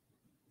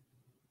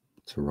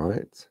to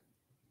right,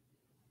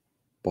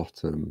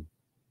 bottom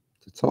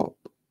to top,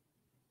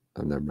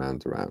 and then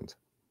round around.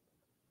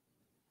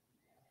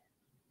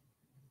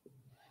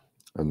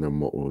 And then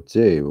what we'll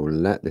do, we'll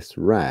let this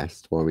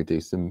rest while we do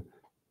some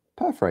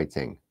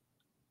perforating.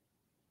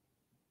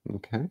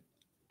 Okay.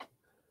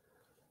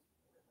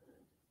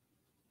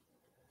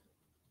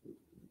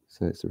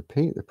 So let's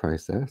repeat the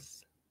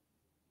process.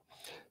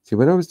 See,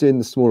 when I was doing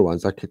the smaller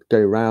ones, I could go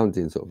around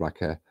in sort of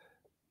like a,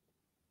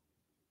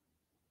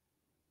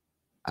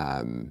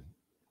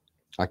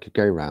 I could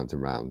go round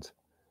and round.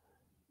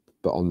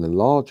 But on the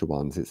larger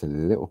ones, it's a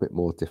little bit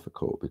more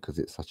difficult because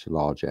it's such a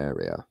large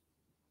area.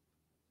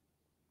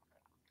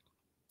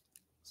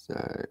 So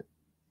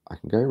I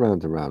can go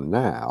round and round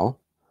now.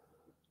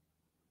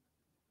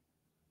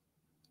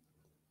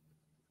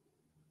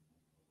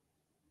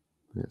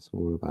 It's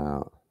all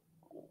about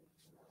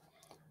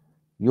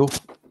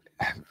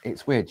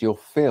it's weird. You'll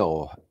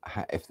feel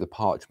if the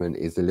parchment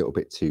is a little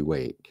bit too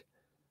weak.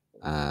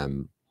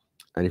 And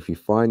if you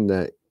find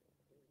that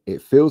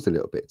it feels a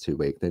little bit too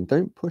weak, then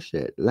don't push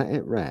it. Let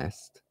it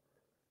rest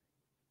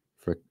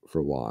for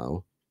a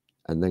while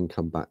and then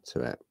come back to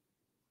it.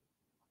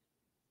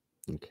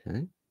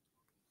 Okay.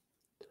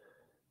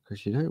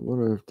 Because you don't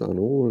want to have done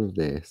all of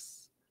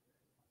this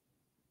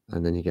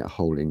and then you get a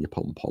hole in your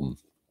pom-pom.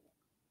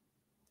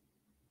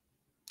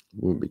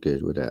 Wouldn't be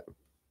good, would it?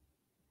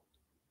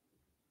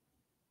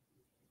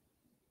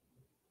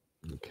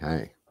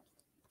 Okay.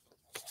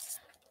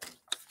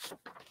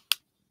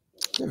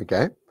 There we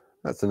go.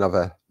 That's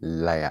another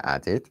layer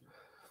added.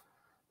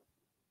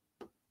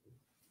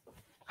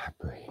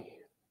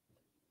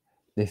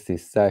 This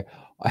is so...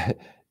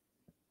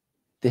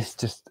 this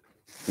just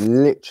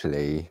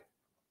literally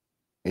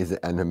is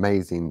an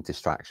amazing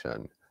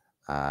distraction.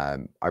 I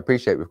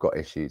appreciate we've got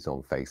issues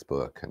on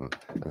Facebook and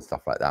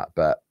stuff like that,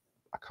 but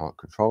I can't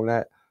control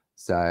it.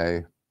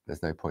 So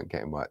there's no point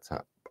getting worked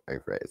up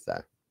over it, is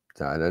there?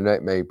 So and I know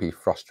it may be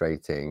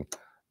frustrating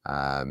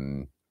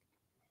for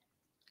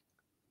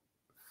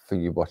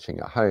you watching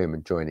at home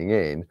and joining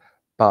in,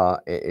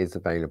 but it is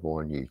available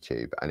on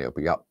YouTube and it'll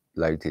be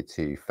uploaded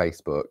to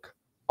Facebook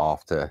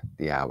after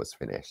the hour's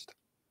finished.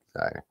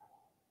 So,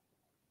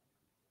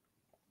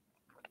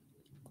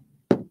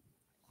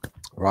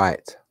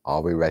 right,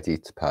 are we ready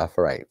to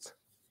perforate?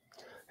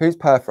 Who's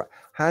perforate?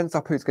 Hands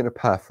up who's going to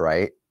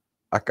perforate.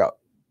 I got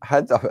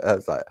hands up. I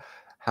was like,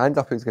 hands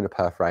up who's going to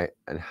perforate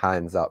and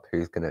hands up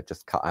who's going to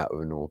just cut out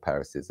with a normal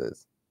pair of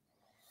scissors.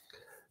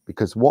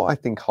 Because what I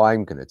think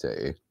I'm going to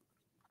do,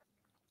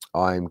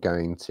 I'm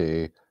going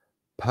to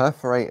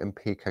perforate and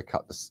pico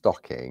cut the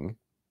stocking,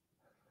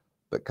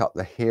 but cut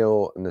the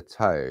heel and the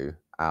toe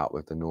out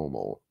with the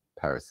normal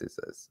pair of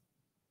scissors.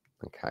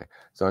 Okay,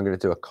 so I'm going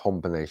to do a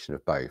combination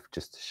of both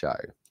just to show.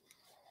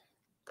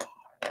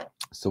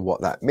 So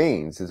what that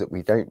means is that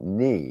we don't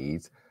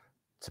need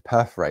to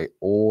perforate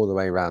all the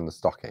way around the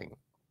stocking.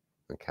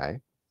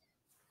 Okay,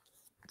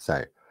 so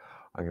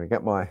I'm going to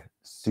get my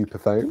super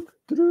foam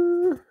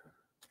and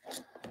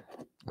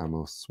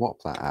we'll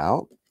swap that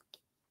out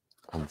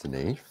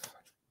underneath.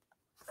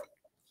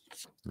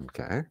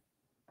 Okay,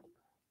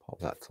 pop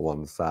that to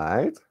one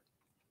side.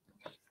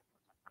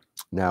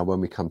 Now when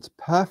we come to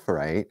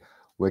perforate,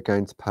 we're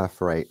going to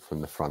perforate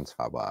from the front of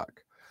our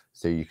work.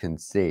 So you can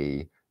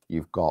see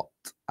you've got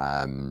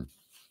the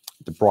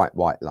bright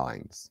white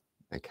lines.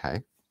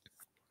 Okay,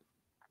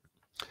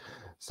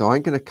 so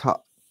I'm going to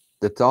cut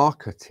the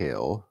darker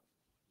teal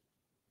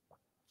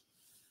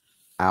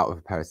out of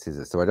a pair of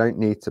scissors. So I don't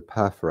need to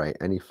perforate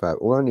any further.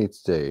 All I need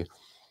to do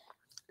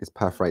is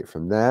perforate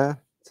from there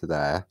to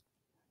there,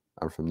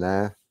 and from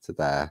there to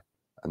there,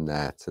 and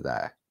there to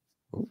there.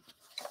 Ooh.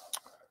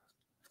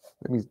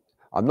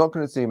 I'm not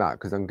going to zoom out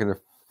because I'm going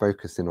to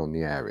focus in on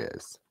the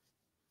areas.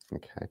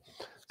 Okay,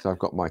 so I've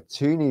got my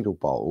 2 needle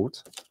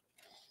bolt.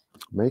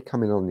 May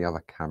come in on the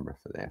other camera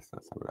for this.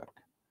 Let's have a look.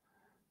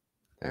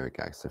 There we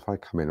go. So if I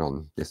come in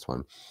on this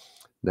one,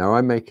 now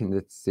I'm making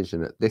the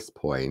decision at this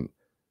point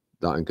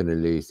that I'm going to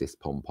lose this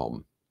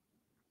pom-pom.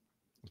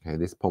 Okay,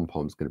 this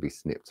pom-pom is going to be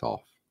snipped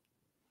off.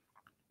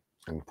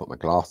 I'm going to put my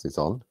glasses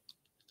on.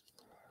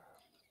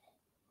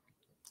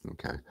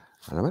 Okay,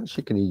 and I'm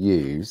actually going to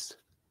use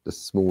the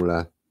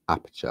smaller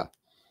aperture.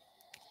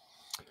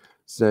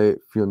 So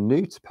if you're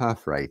new to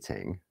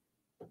perforating,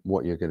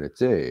 what you're going to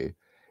do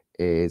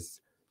is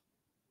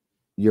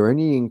you're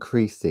only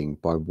increasing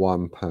by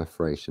 1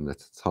 perforation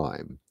at a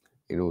time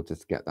in order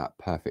to get that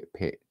perfect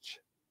pitch.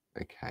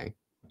 Okay,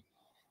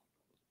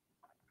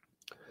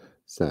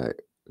 so I'm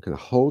going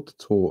to hold the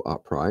tool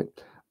upright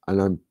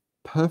and I'm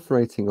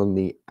perforating on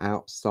the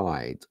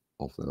outside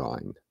of the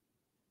line.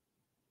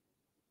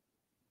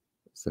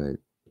 So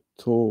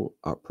tool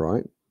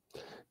upright.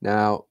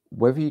 Now,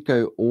 whether you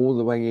go all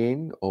the way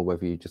in or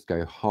whether you just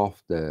go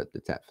half the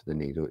depth of the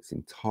needle, it's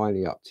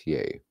entirely up to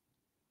you.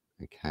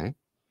 Okay.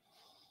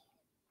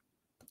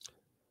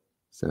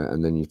 So,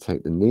 and then you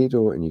take the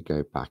needle and you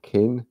go back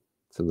in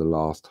to the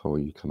last hole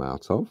you come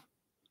out of.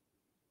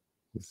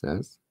 It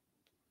says.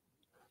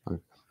 Oh,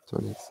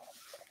 let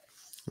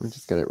me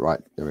just get it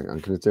right. There we go. I'm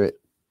going to do it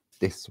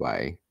this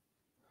way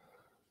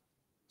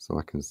so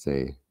I can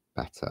see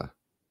better.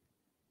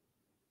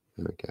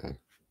 There we go.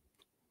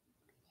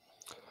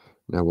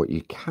 Now, what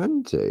you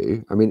can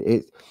do, I mean,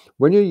 it's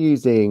when you're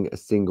using a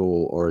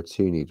single or a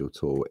 2 needle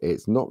tool,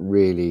 it's not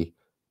really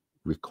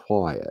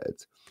required.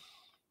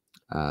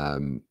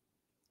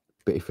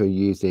 But if you're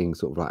using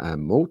sort of like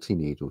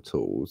multi-needle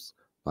tools,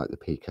 like the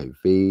Pico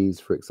V's,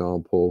 for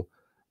example,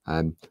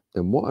 then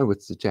what I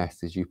would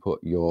suggest is you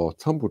put your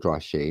tumble dry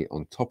sheet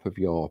on top of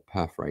your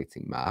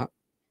perforating mat.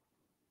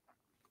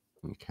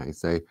 Okay,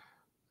 so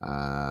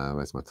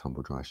where's my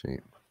tumble dry sheet?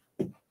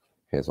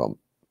 Here's one.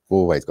 I've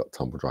always got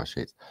tumble dry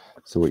sheets.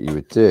 So what you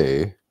would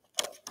do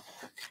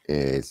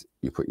is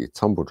you put your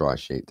tumble dry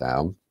sheet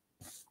down.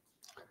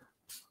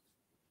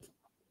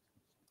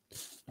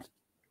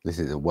 This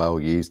is a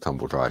well-used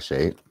tumble dry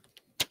sheet.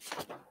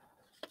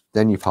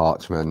 Then your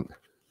parchment,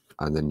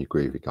 and then your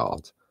Groovi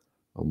card.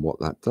 And what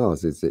that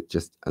does is it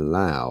just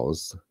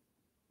allows,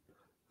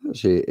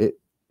 actually, it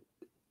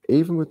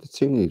even with the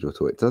 2 needle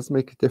tool, it does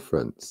make a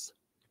difference.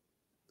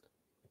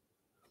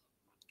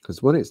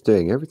 Because what it's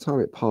doing, every time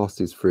it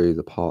passes through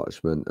the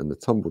parchment and the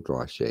tumble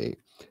dry sheet,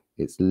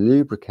 it's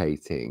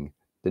lubricating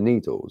the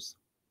needles.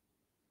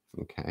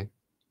 Okay.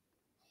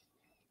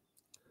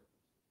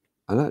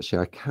 And actually,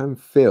 I can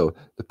feel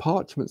the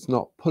parchment's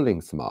not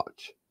pulling so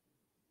much.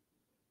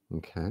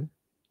 Okay.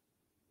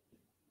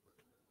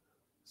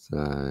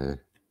 So,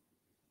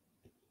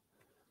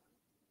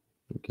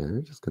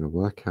 okay, just going to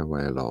work our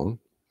way along.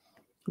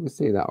 Can we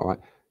see that all right?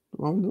 I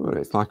wonder what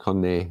it's like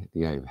on the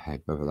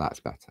overhead, whether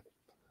that's better.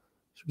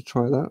 Should we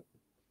try that?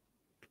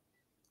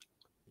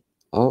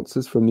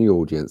 Answers from the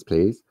audience,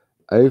 please.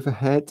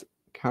 Overhead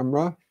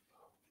camera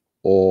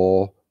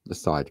or the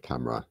side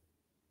camera?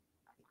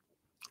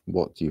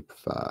 What do you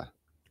prefer?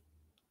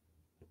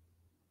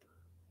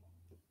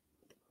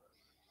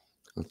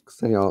 I'd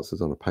say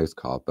answers on a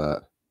postcard,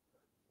 but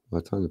by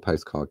the time the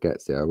postcard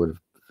gets there, I would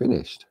have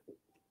finished.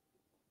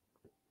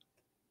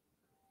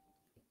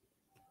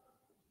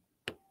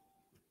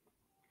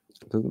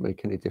 It doesn't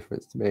make any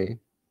difference to me.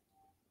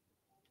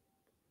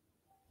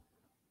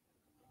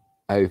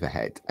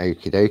 Overhead,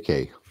 okie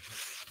dokie.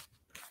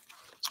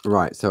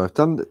 Right, so I've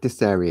done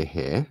this area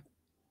here,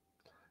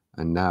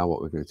 and now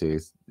what we're going to do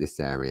is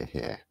this area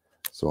here.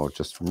 So I'll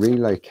just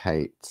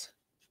relocate.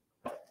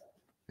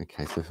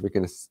 Okay, so if we're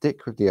going to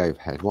stick with the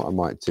overhead, what I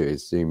might do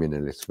is zoom in a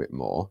little bit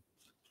more.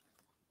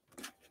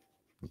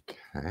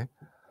 Okay.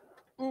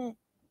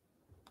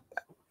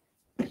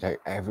 So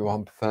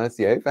everyone prefers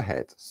the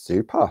overhead.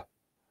 Super.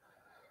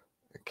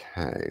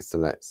 Okay, so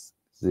let's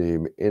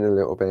zoom in a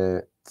little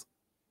bit.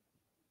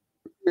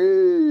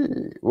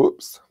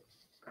 Whoops.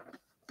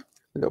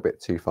 A little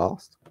bit too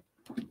fast.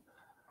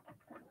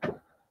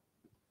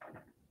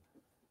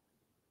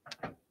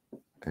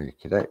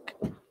 Okey-doke.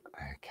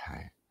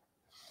 Okay.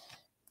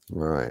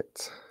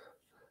 Right.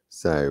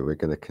 So we're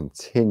going to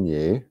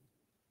continue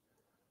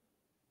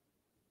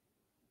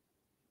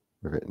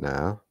with it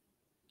now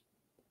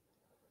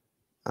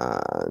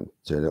and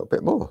do a little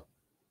bit more.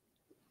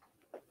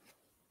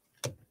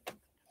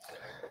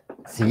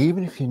 See,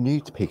 even if you're new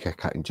to picot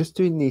cutting, just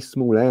doing these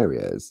small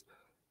areas,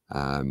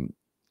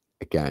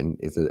 again,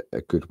 is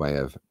a good way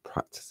of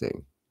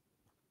practicing.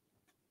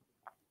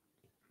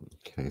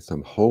 Okay, so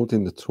I'm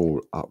holding the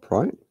tool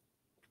upright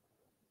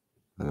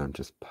and I'm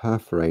just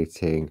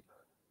perforating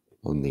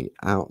on the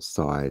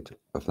outside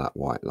of that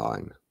white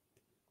line.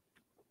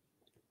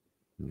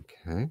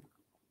 Okay.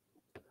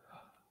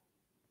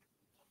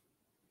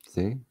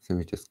 See, so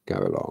we just go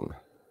along.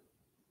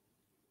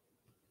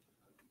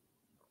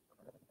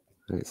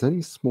 And it's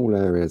only small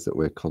areas that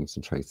we're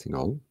concentrating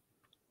on.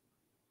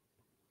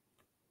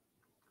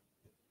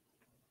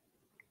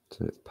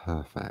 So it's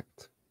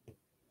perfect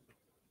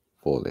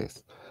for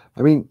this.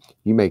 I mean,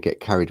 you may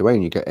get carried away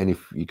and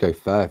if you go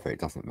further, it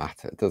doesn't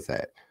matter, does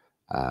it?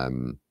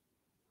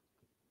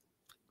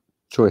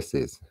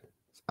 Choices.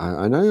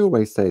 I know I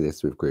always say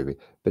this with Groovi,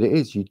 but it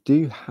is, you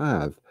do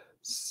have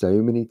so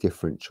many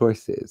different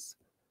choices.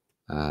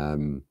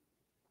 There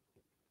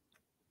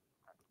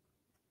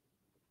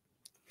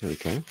we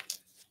go. A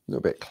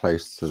little bit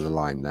close to the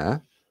line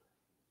there,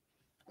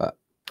 but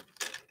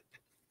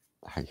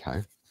hey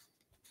ho.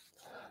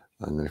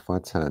 And then if I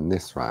turn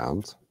this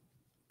round,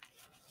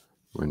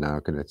 we're now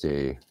going to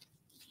do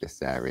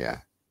this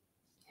area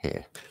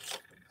here.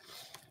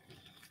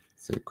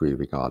 So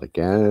Groovi guard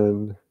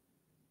again.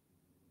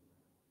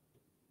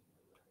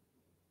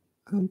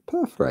 And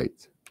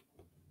perforate.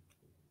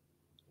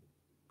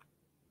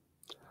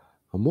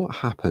 And what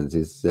happens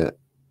is that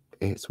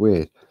it's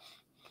weird.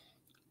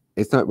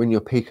 It's like when you're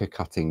picot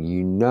cutting,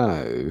 you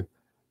know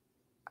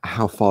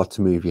how far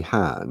to move your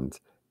hand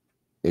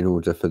in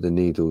order for the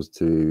needles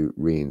to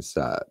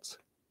reinsert.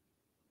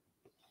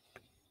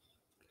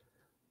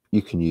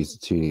 You can use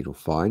the 2-needle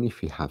fine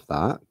if you have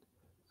that.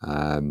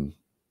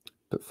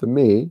 But for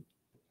me,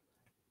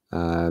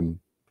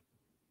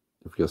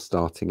 if you're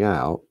starting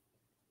out,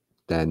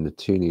 then the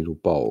 2-needle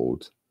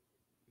bold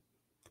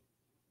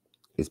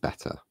is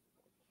better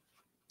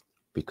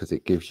because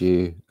it gives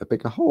you a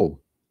bigger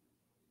hole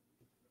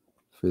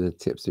for the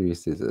tips of your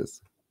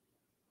scissors.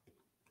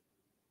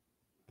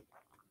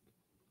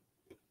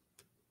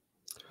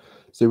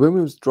 So when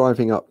we was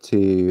driving up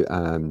to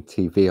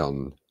TV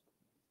on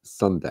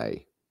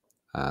Sunday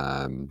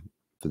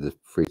for the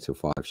 3 till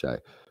 5 show,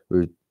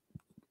 we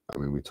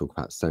talk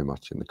about so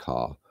much in the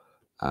car,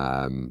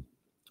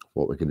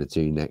 what we're going to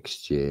do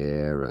next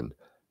year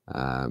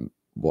and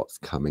what's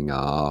coming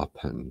up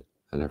and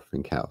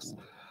everything else.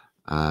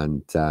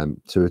 And so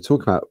we're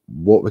talking about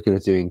what we're going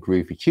to do in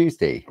Groovi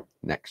Tuesday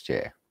next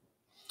year,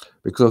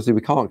 because obviously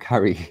we can't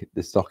carry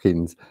the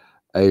stockings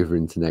over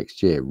into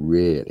next year,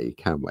 really,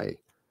 can we?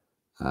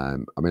 I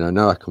mean, I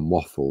know I can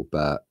waffle,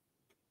 but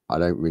I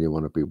don't really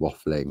want to be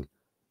waffling.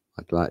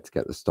 I'd like to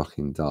get the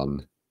stocking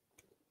done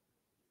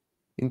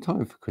in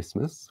time for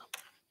Christmas.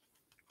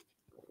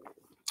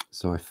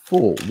 So I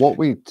thought what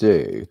we'd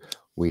do,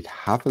 we'd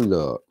have a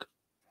look.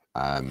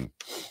 Here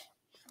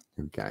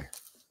we go.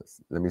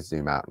 Let me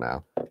zoom out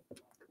now.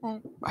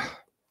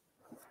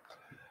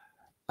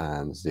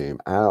 And zoom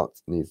out.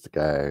 Needs to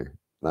go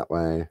that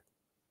way.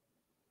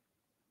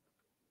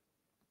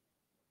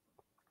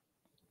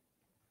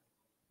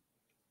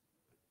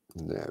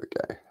 There we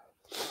go.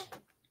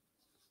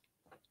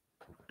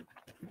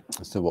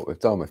 So what we've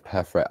done, we've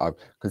perforated,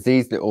 because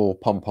these little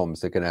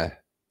pom-poms are going to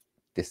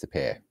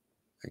disappear,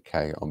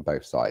 okay, on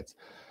both sides.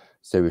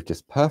 So we've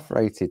just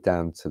perforated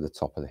down to the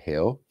top of the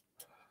heel.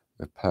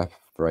 We've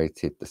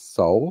perforated the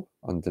sole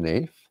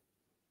underneath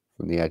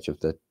from the edge of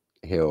the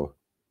heel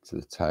to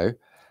the toe.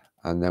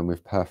 And then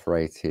we've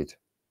perforated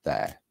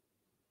there,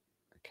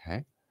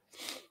 okay.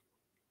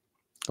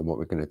 And what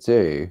we're going to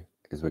do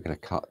is we're going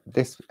to cut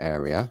this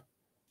area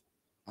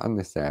and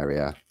this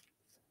area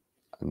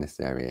and this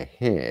area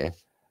here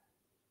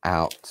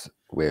out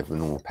with a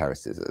normal pair of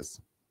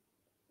scissors,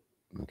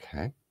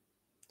 okay.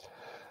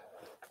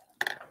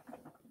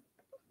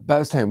 But I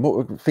was saying, what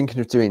we're thinking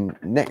of doing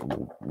next,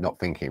 not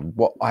thinking,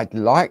 what I'd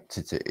like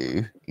to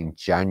do in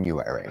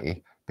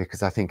January,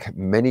 because I think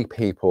many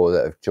people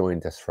that have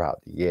joined us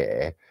throughout the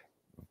year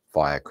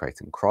via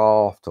Create and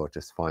Craft or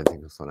just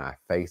finding us on our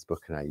Facebook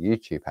and our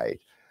YouTube page,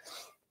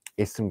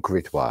 is some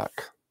grid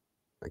work,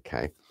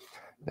 okay?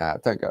 Now,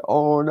 don't go,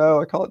 oh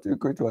no, I can't do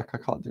grid work, I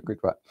can't do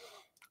grid work.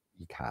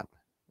 You can.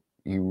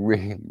 You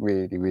really,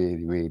 really,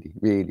 really, really,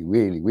 really,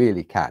 really,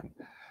 really can.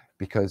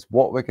 Because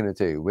what we're going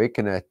to do, we're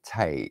going to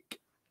take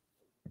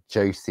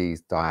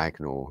Josie's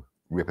diagonal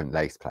ribbon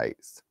lace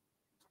plates.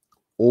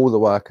 All the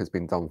work has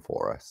been done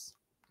for us,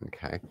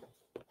 okay?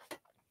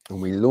 And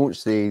we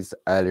launched these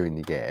earlier in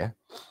the year,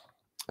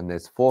 and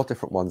there's 4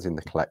 different ones in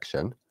the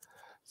collection.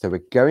 So we're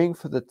going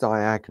for the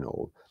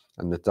diagonal,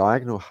 and the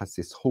diagonal has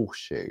this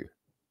horseshoe,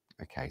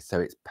 okay?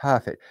 So it's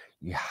perfect.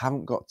 You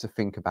haven't got to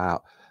think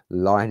about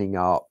lining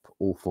up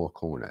all 4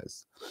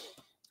 corners.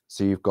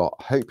 So you've got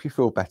hope you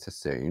feel better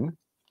soon.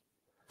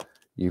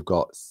 You've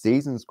got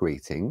season's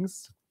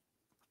greetings.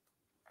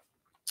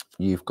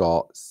 You've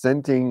got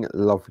sending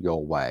love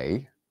your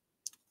way.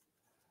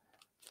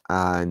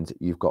 And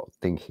you've got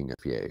thinking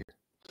of you.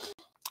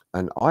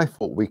 And I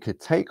thought we could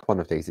take one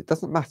of these. It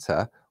doesn't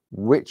matter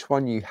which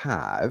one you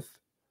have,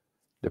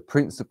 the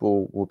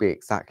principle will be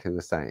exactly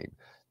the same.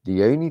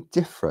 The only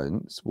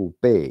difference will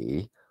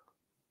be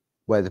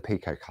where the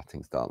picot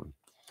cutting's done.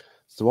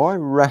 So I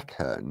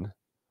reckon,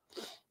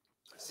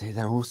 see,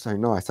 they're all so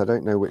nice. I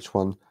don't know which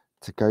one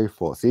to go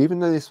for. So even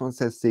though this one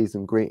says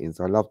season greetings,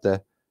 I love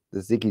the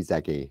ziggy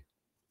zaggy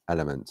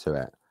element to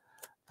it.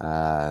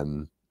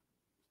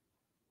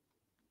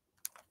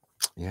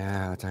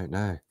 Yeah, I don't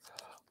know.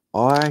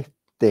 I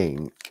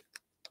think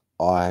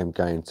I'm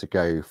going to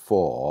go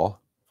for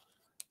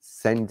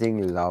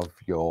sending love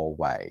your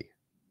way.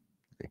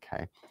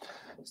 Okay.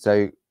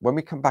 So when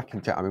we come back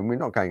in January, I mean, we're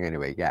not going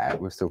anywhere yet.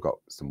 We've still got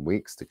some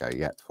weeks to go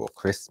yet for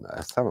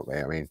Christmas, haven't we?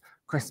 I mean,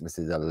 Christmas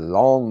is a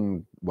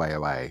long way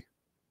away.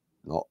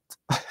 Not.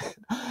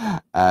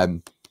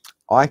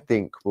 I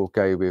think we'll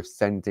go with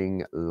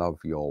sending love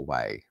your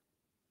way.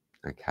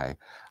 Okay.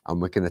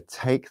 And we're going to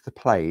take the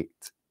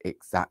plate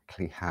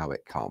exactly how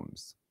it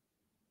comes.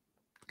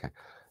 Okay.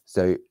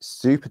 So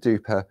super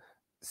duper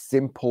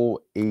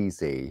simple,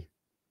 easy.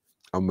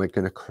 And we're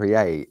going to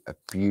create a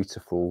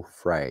beautiful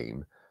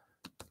frame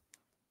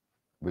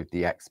with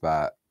the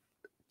expert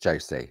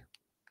Josie.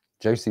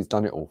 Josie's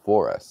done it all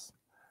for us.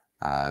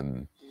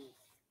 And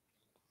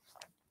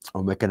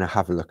we're going to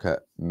have a look at,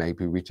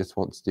 maybe we just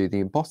want to do the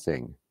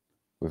embossing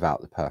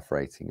without the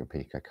perforating and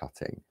picot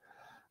cutting.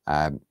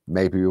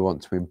 Maybe we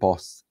want to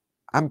emboss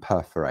and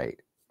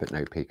perforate, but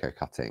no picot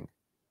cutting.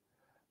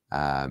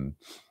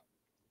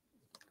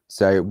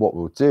 So what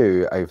we'll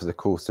do over the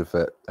course of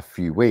a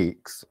few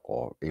weeks,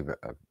 or even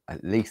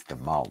at least a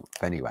month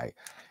anyway,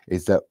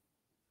 is that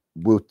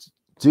we'll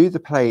do the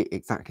plate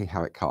exactly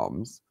how it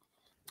comes,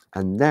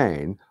 and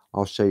then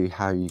I'll show you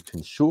how you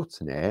can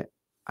shorten it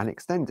and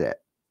extend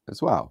it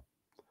as well.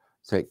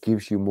 So it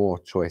gives you more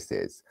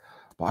choices.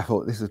 But I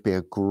thought this would be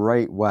a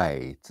great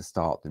way to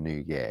start the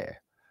new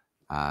year.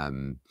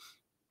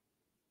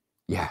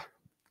 Yeah,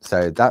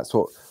 so that's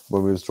what,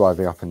 when we was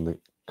driving up in the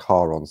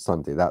car on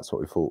Sunday, that's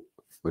what we thought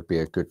would be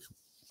a good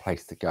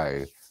place to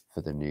go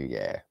for the new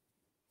year.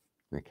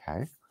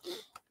 Okay.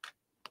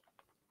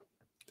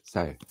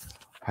 So,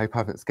 hope I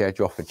haven't scared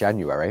you off for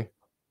January.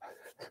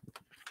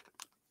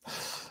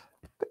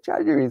 But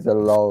January is a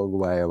long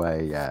way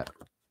away yet.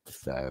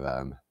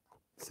 So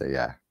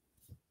yeah.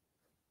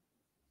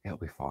 It'll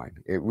be fine.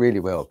 It really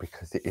will,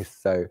 because it is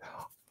so...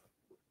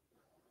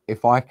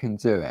 If I can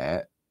do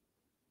it,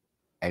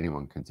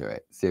 anyone can do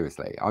it.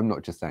 Seriously. I'm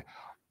not just saying...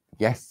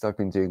 Yes, I've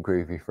been doing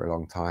Groovi for a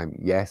long time.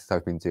 Yes,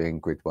 I've been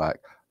doing grid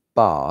work.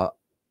 But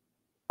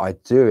I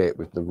do it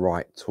with the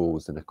right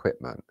tools and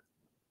equipment.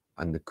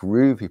 And the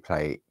Groovi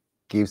plate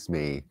gives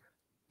me...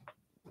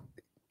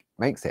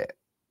 Makes it.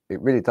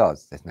 It really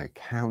does. There's no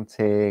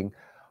counting.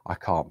 I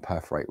can't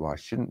perforate where I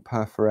shouldn't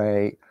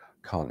perforate.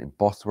 Can't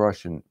emboss where I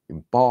shouldn't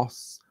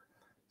emboss.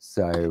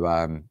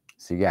 So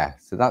yeah,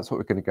 so that's what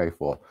we're going to go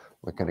for.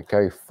 We're going to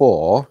go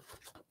for,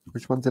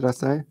 which one did I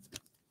say?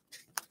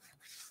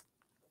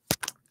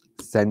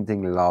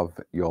 Sending love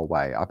your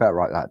way. I better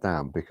write that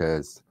down,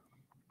 because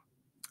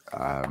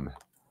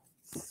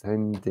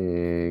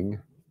sending,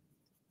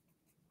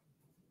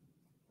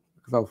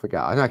 because I'll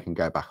forget. I know I can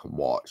go back and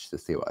watch to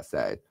see what I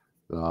said.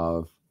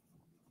 Love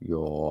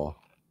your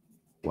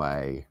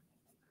way,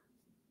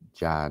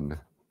 Jan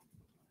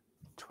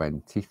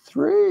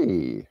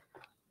 23.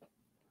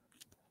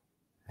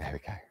 There we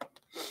go.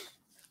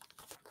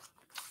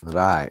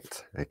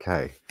 Right,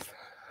 okay.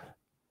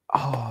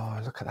 Oh,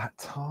 look at that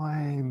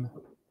time.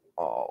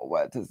 Oh,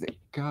 where does it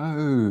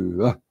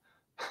go?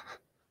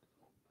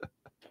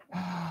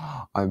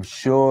 I'm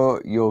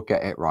sure you'll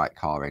get it right,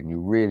 Karen. You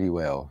really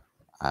will.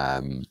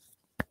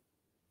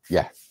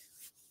 Yeah.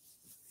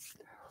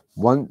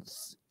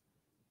 Once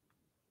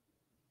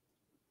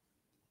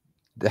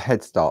the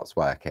head starts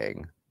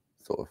working,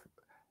 sort of,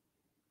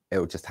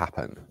 it'll just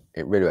happen.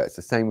 It really will. It's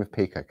the same with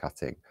picot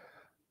cutting.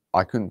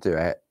 I couldn't do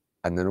it,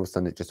 and then all of a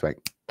sudden it just went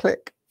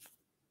click,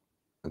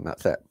 and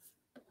that's it.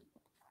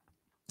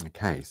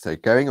 Okay, so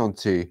going on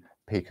to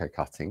picot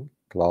cutting,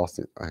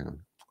 glasses. Hang on,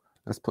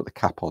 let's put the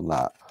cap on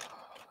that.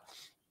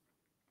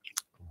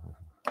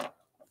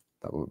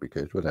 That wouldn't be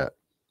good, would it?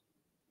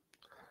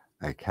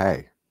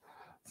 Okay,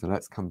 so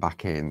let's come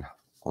back in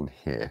on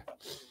here.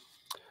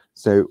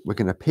 So we're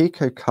going to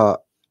picot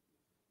cut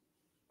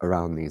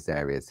around these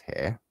areas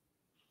here.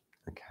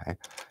 Okay,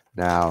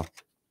 now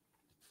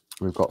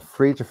we've got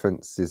 3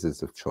 different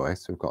scissors of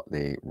choice. We've got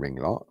the ring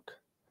lock,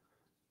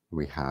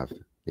 we have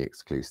the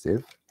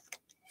exclusive,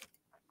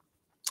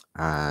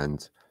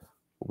 and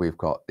we've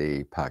got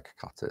the perk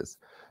cutters.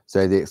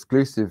 So the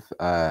exclusive,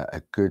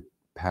 a good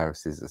pair of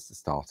scissors to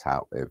start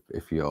out with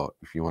if you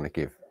want to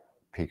give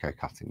picot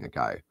cutting a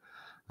go.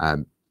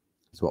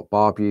 It's what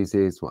Barb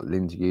uses, what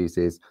Linda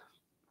uses.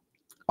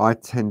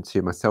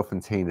 myself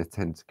and Tina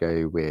tend to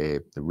go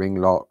with the ring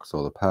locks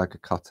or the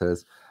perca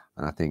cutters.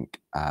 And I think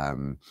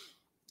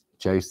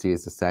Josie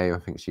is the same. I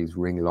think she's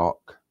ring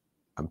lock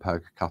and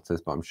perca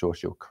cutters, but I'm sure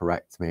she'll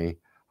correct me.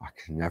 I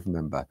can never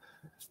remember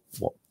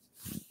what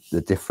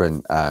the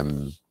different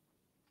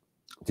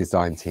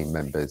design team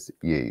members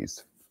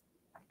use.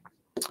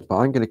 But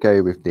I'm going to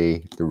go with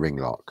the ring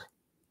lock.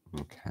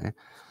 Okay.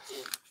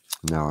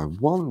 Now I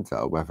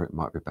wonder whether it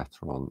might be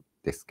better on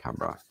this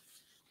camera.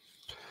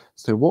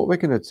 So what we're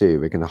going to do,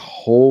 we're going to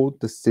hold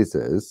the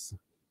scissors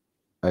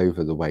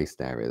over the waist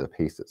area, the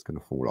piece that's going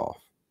to fall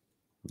off.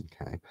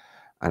 Okay.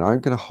 And I'm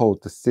going to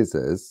hold the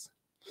scissors.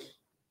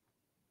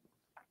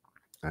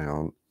 Hang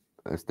on.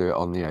 Let's do it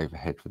on the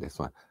overhead for this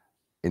one.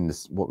 In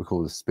this, what we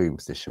call the spoon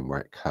position, where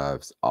it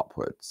curves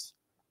upwards,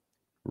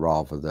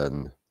 rather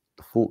than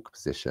the fork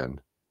position,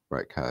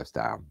 where it curves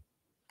down.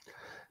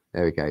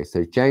 There we go.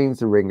 So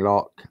Jane's a ring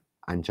lock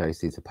and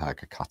Josie's a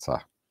perca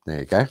cutter. There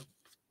you go.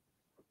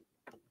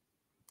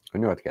 I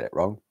knew I'd get it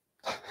wrong.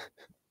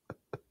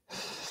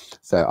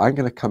 So I'm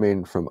going to come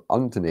in from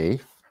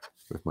underneath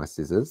with my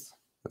scissors.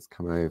 Let's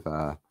come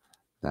over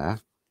there.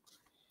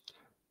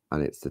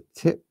 And it's the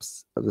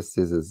tips of the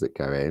scissors that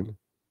go in.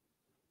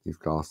 These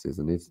glasses,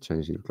 I need to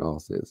change these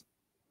glasses.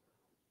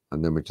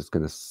 And then we're just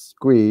going to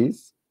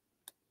squeeze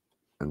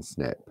and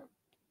snip.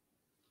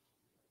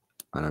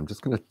 And I'm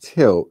just going to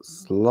tilt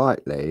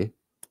slightly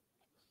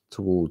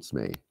towards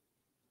me.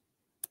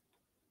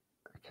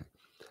 Okay.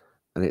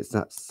 And it's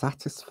that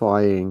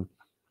satisfying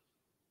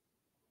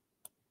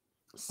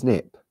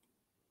snip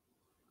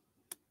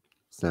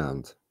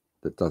sound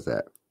that does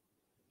it.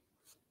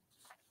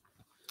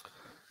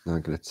 Now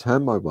I'm going to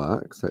turn my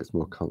work so it's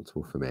more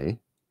comfortable for me.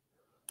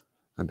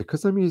 And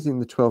because I'm using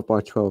the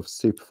 12x12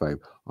 super foam,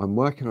 I'm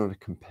working on a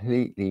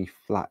completely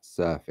flat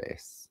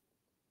surface.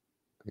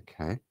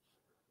 Okay.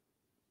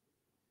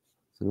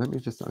 So let me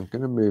just, I'm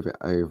going to move it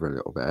over a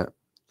little bit.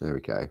 There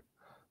we go.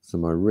 So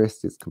my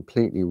wrist is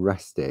completely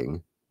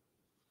resting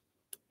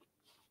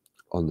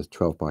on the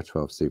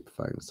 12x12 super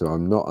foam. So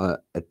I'm not at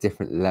a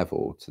different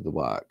level to the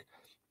work.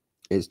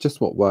 It's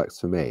just what works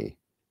for me.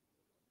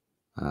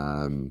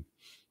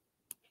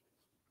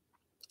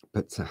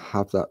 But to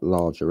have that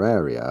larger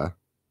area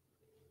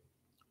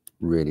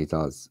really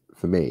does,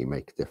 for me,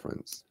 make a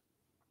difference.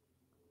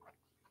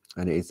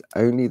 And it is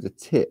only the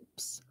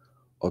tips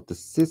of the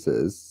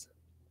scissors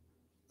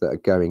that are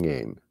going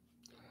in.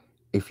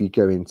 If you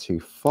go in too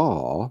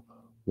far,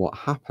 what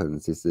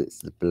happens is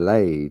it's the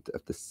blade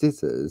of the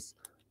scissors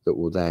that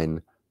will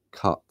then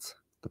cut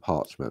the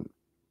parchment,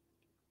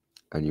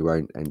 and you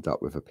won't end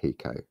up with a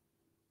picot.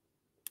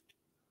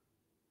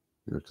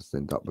 You'll just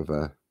end up with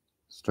a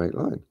straight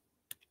line.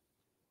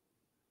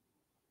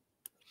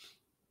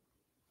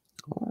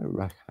 I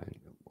reckon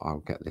I'll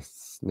get this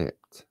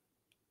snipped.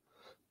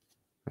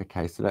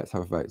 Okay, so let's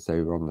have a vote. So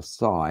we're on the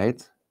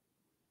side,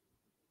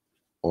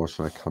 or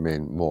should I come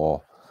in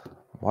more?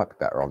 Might be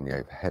better on the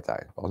overhead.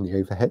 On the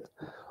overhead?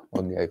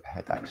 On the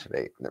overhead,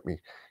 actually. Let me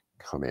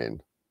come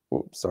in.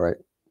 Oops, sorry.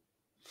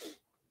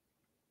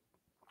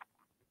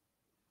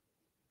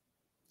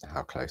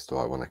 How close do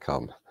I want to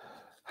come?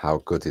 How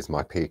good is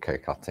my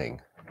picot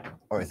cutting?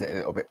 Or is it a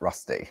little bit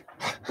rusty?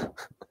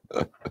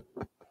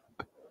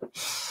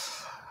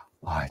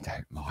 I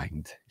don't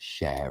mind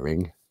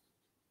sharing.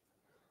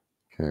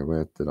 Okay,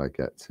 where did I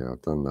get to?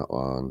 I've done that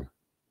one.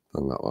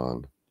 Done that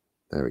one.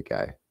 There we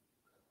go.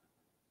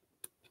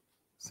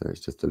 So it's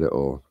just a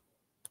little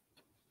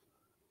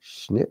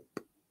snip,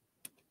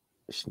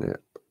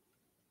 snip,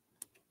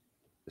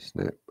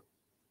 snip.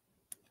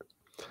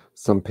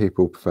 Some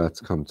people prefer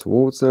to come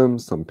towards them.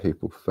 Some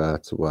people prefer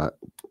to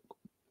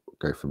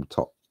go from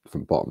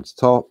bottom to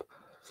top.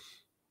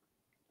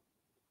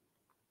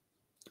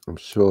 I'm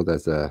sure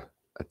there's a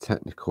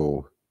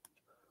technical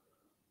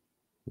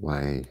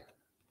way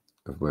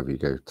of whether you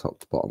go top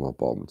to bottom or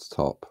bottom to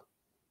top.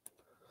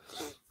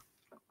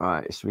 All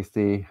right, should we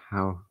see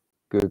how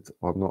good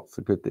or not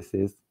so good this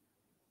is?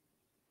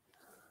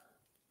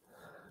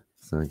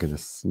 So I'm going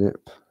to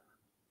snip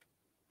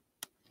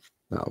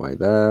that way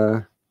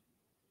there.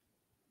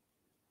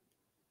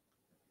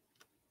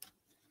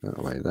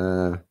 That way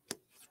there.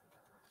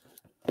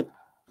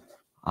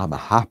 I'm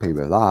happy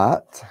with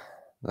that.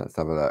 Let's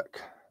have a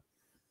look.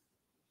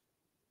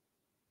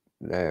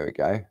 There we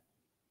go.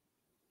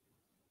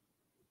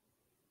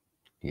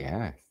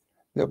 Yes,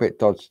 a little bit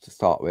dodged to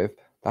start with.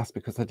 That's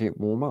because I didn't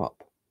warm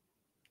up,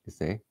 you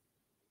see.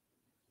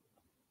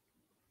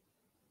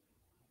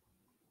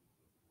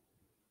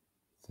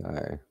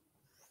 So,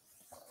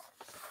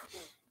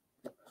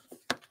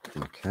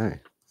 okay,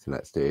 so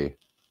let's do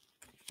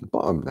the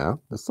bottom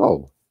now, the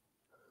sole.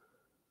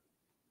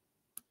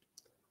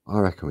 I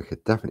reckon we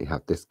could definitely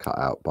have this cut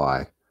out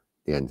by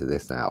the end of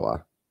this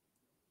hour.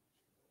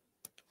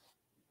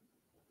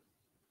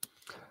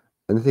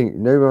 And the thing, you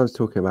know, when I was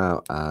talking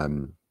about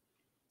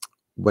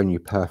when you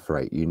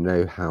perforate, you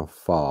know how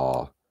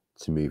far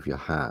to move your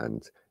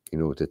hand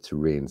in order to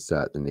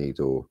reinsert the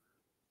needle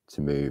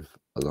to move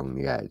along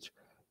the edge.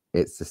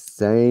 It's the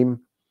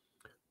same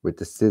with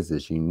the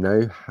scissors, you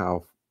know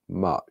how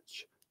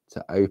much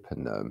to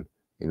open them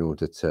in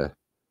order to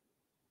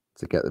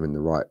get them in the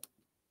right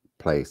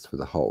place for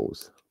the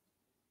holes.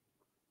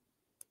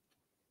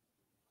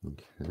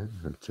 Okay,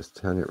 I'll just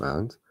turn it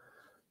around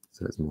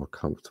so it's more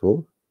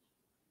comfortable.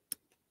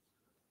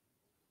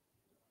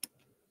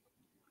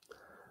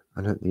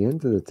 And at the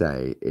end of the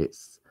day,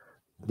 it's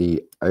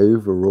the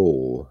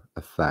overall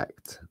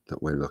effect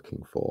that we're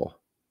looking for.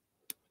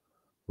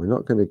 We're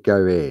not going to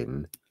go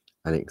in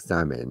and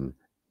examine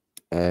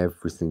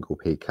every single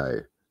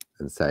picot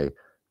and say,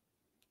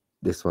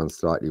 this one's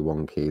slightly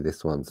wonky,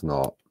 this one's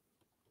not.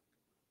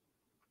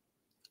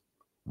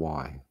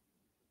 Why?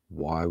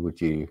 Why would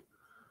you?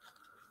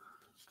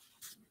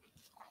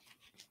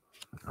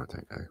 I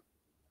don't know.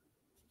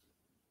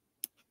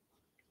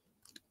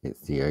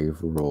 It's the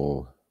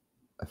overall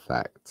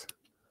effect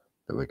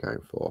that we're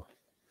going for.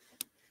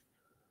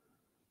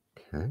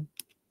 Okay.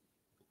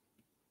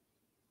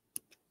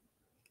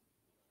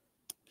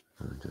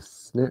 And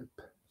just snip,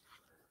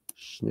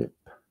 snip,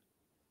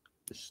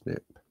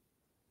 snip.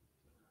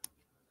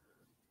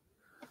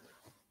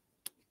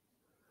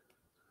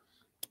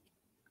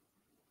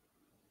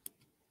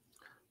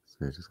 So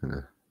we're just going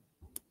to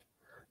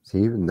see,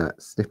 even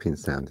that snipping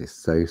sound is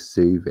so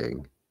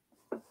soothing.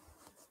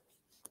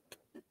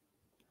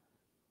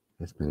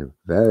 It's been a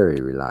very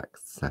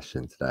relaxed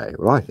session today.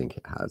 Well, I think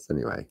it has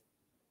anyway.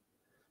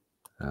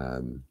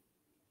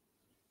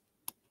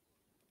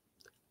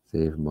 See,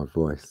 even my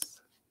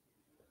voice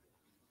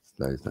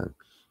slows down.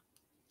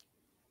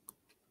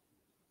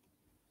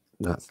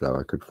 That slow,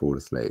 I could fall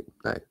asleep.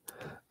 No.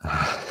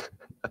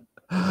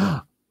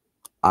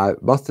 I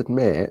must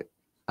admit,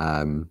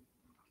 I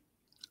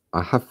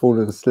have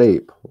fallen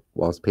asleep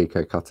whilst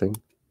picot cutting.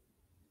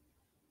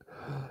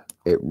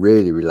 It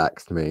really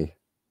relaxed me.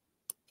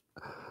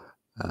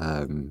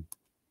 I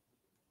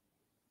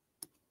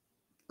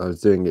was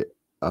doing it,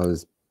 I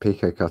was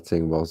picot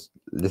cutting whilst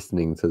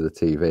listening to the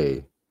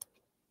TV,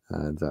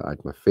 and I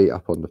had my feet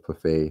up on the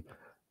puffy,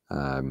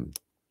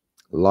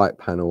 light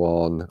panel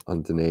on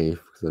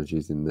underneath because I was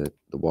using the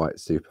white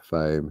super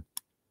foam,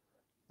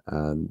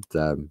 and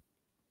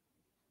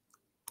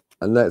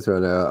that's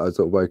when I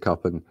sort of woke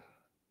up, and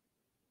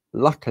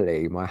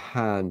luckily my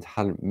hand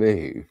hadn't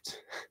moved.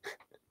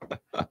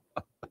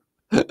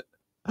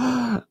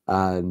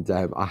 And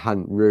I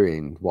hadn't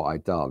ruined what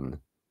I'd done,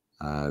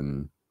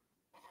 but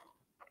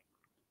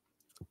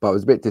I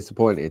was a bit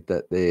disappointed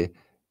that the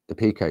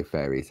picot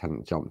fairies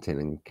hadn't jumped in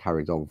and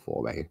carried on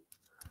for me.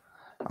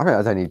 I think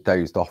I'd only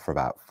dozed off for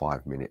about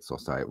 5 minutes or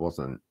so. I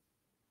wasn't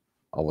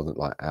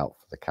like out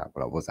for the count,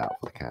 but I was out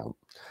for the count.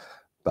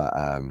 But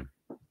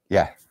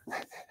yeah,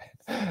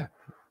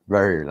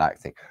 very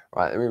relaxing.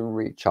 Right, let me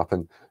reach up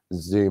and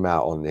zoom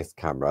out on this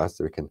camera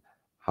so we can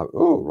have,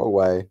 oh, wrong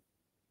way.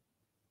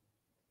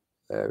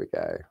 There we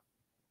go.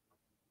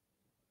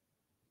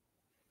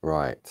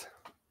 Right.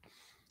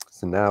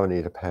 So now I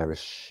need a pair of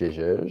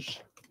scissors.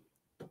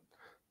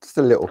 Just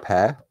a little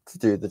pair to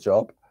do the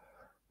job.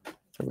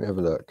 Let me have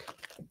a look.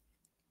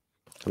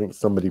 I think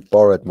somebody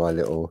borrowed my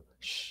little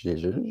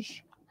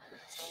scissors,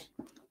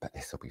 but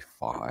this will be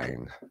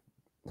fine.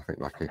 I think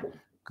like a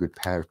good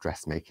pair of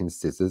dressmaking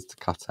scissors to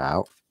cut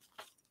out.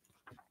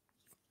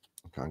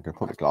 Okay, I'm going to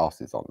put the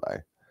glasses on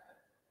though.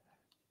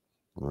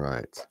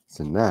 Right,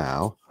 so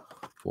now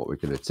what we're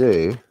going to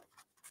do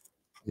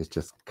is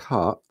just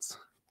cut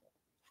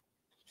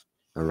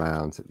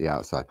around at the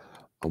outside.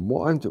 And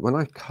what I'm doing, when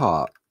I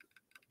cut,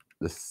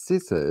 the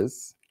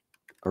scissors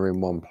are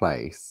in one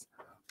place,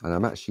 and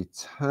I'm actually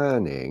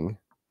turning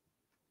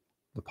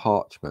the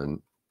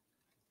parchment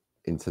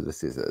into the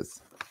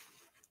scissors.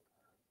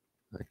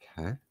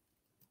 Okay,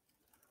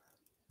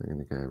 we're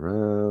going to go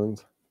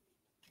around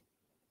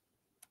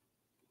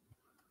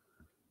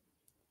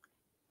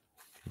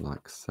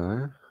like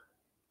so.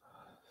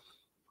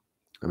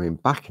 I mean,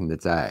 back in the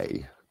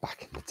day,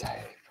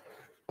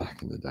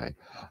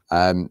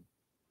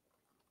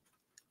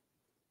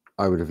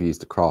 I would have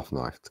used a craft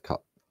knife to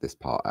cut this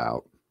part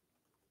out,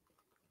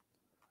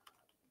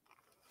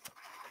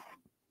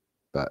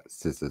 but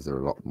scissors are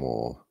a lot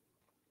more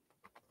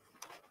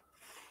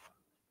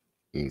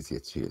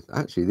easier to use.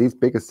 Actually, these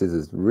bigger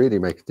scissors really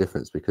make a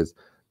difference because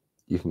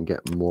you can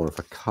get more of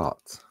a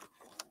cut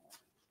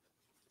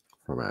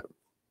from it.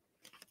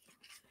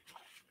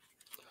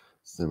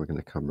 So then we're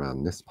going to come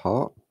around this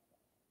part.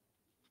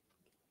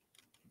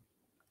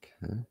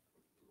 Okay.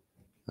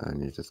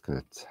 And you're just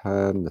going to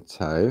turn the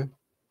toe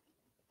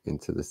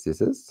into the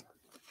scissors.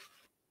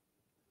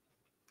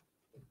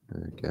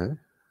 There we go.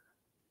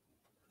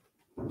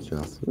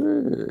 Just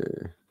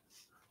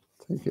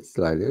take it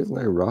slowly, there's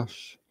no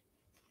rush.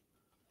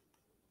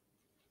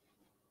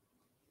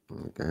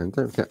 Okay, and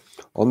don't forget,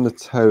 on the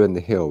toe and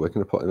the heel, we're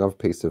going to put another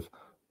piece of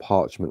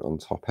parchment on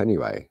top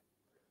anyway.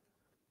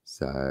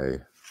 So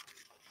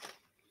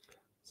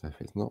if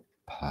it's not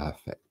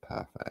perfect.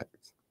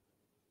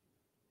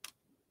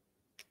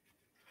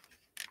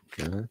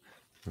 Okay.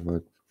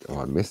 Oh,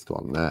 I missed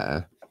one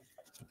there.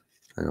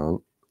 Hang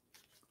on.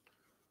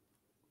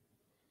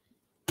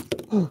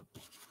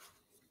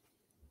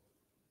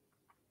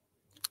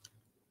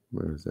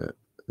 Where is it?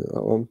 Is it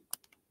that one?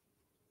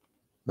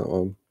 That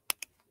one?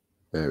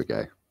 There we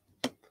go.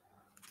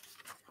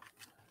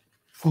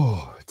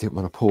 Oh, I didn't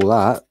want to pull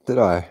that, did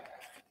I?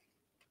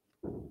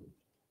 And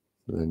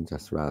then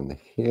just around the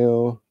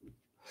heel.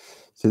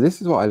 So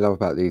this is what I love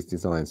about these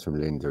designs from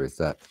Linda, is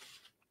that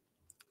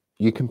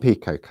you can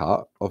Pico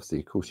cut, obviously,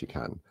 of course you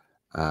can.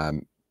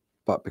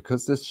 But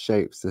because the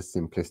shapes are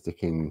simplistic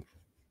in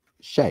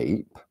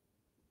shape,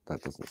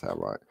 that doesn't sound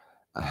right.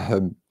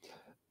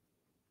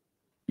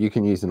 You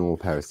can use a normal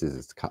pair of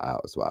scissors to cut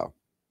out as well.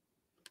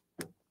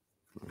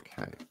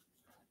 Okay,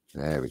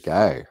 there we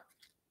go.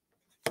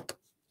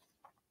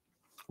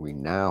 We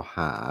now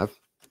have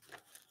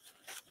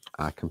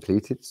our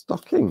completed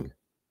stocking.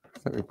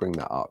 Let me bring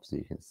that up so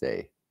you can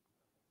see.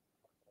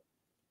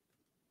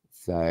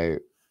 So,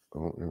 oh,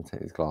 I'm going to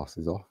take these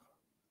glasses off.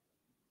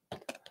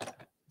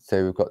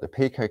 So we've got the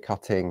Pico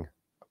cutting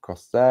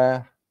across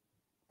there,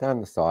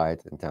 down the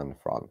side and down the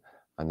front.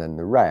 And then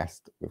the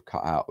rest we've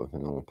cut out with a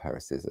normal pair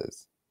of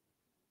scissors.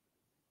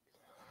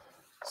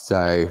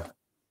 So,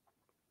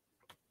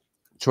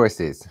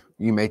 choices.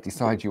 You may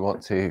decide you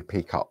want to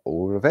pick up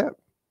all of it.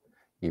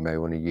 You may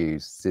want to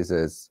use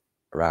scissors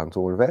around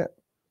all of it,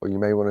 or you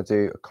may want to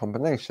do a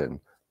combination,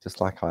 just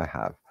like I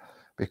have.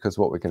 Because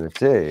what we're going to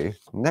do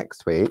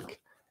next week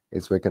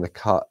is we're going to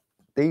cut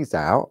these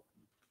out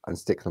and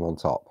stick them on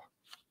top.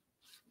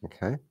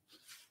 Okay?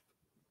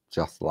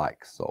 Just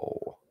like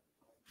so.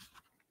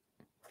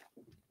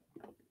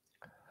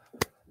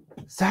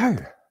 So,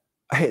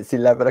 it's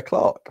 11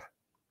 o'clock.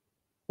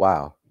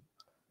 Wow.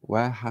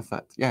 Where has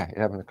that? Yeah,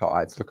 11 o'clock. I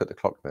had to look at the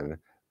clock then,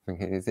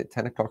 thinking, is it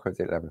 10 o'clock or is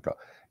it 11 o'clock?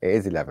 It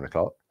is 11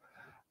 o'clock.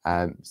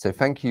 So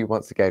thank you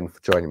once again for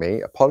joining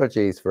me.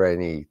 Apologies for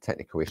any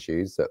technical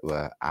issues that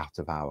were out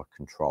of our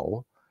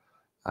control.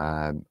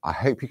 I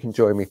hope you can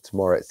join me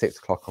tomorrow at 6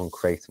 o'clock on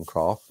Create and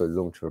Craft for the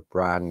launch of a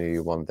brand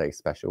new one-day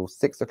special,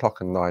 6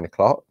 o'clock and 9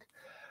 o'clock.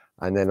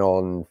 And then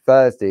on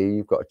Thursday,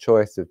 you've got a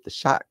choice of the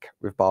Shack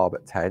with Barb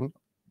at 10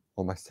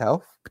 or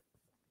myself.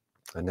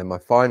 And then my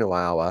final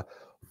hour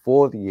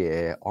for the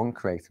year on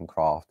Create and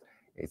Craft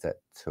is at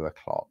 2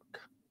 o'clock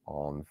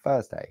on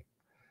Thursday.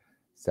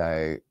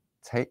 So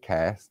take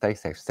care, stay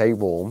safe, stay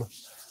warm,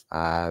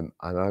 and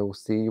I will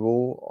see you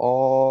all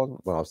on,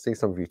 well, I'll see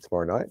some of you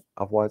tomorrow night.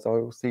 Otherwise, I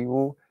will see you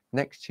all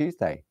next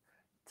Tuesday.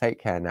 Take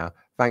care now.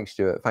 Thanks,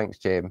 Stuart. Thanks,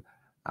 Jim.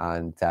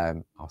 And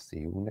I'll see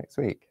you all next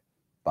week.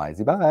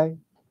 Bye-bye.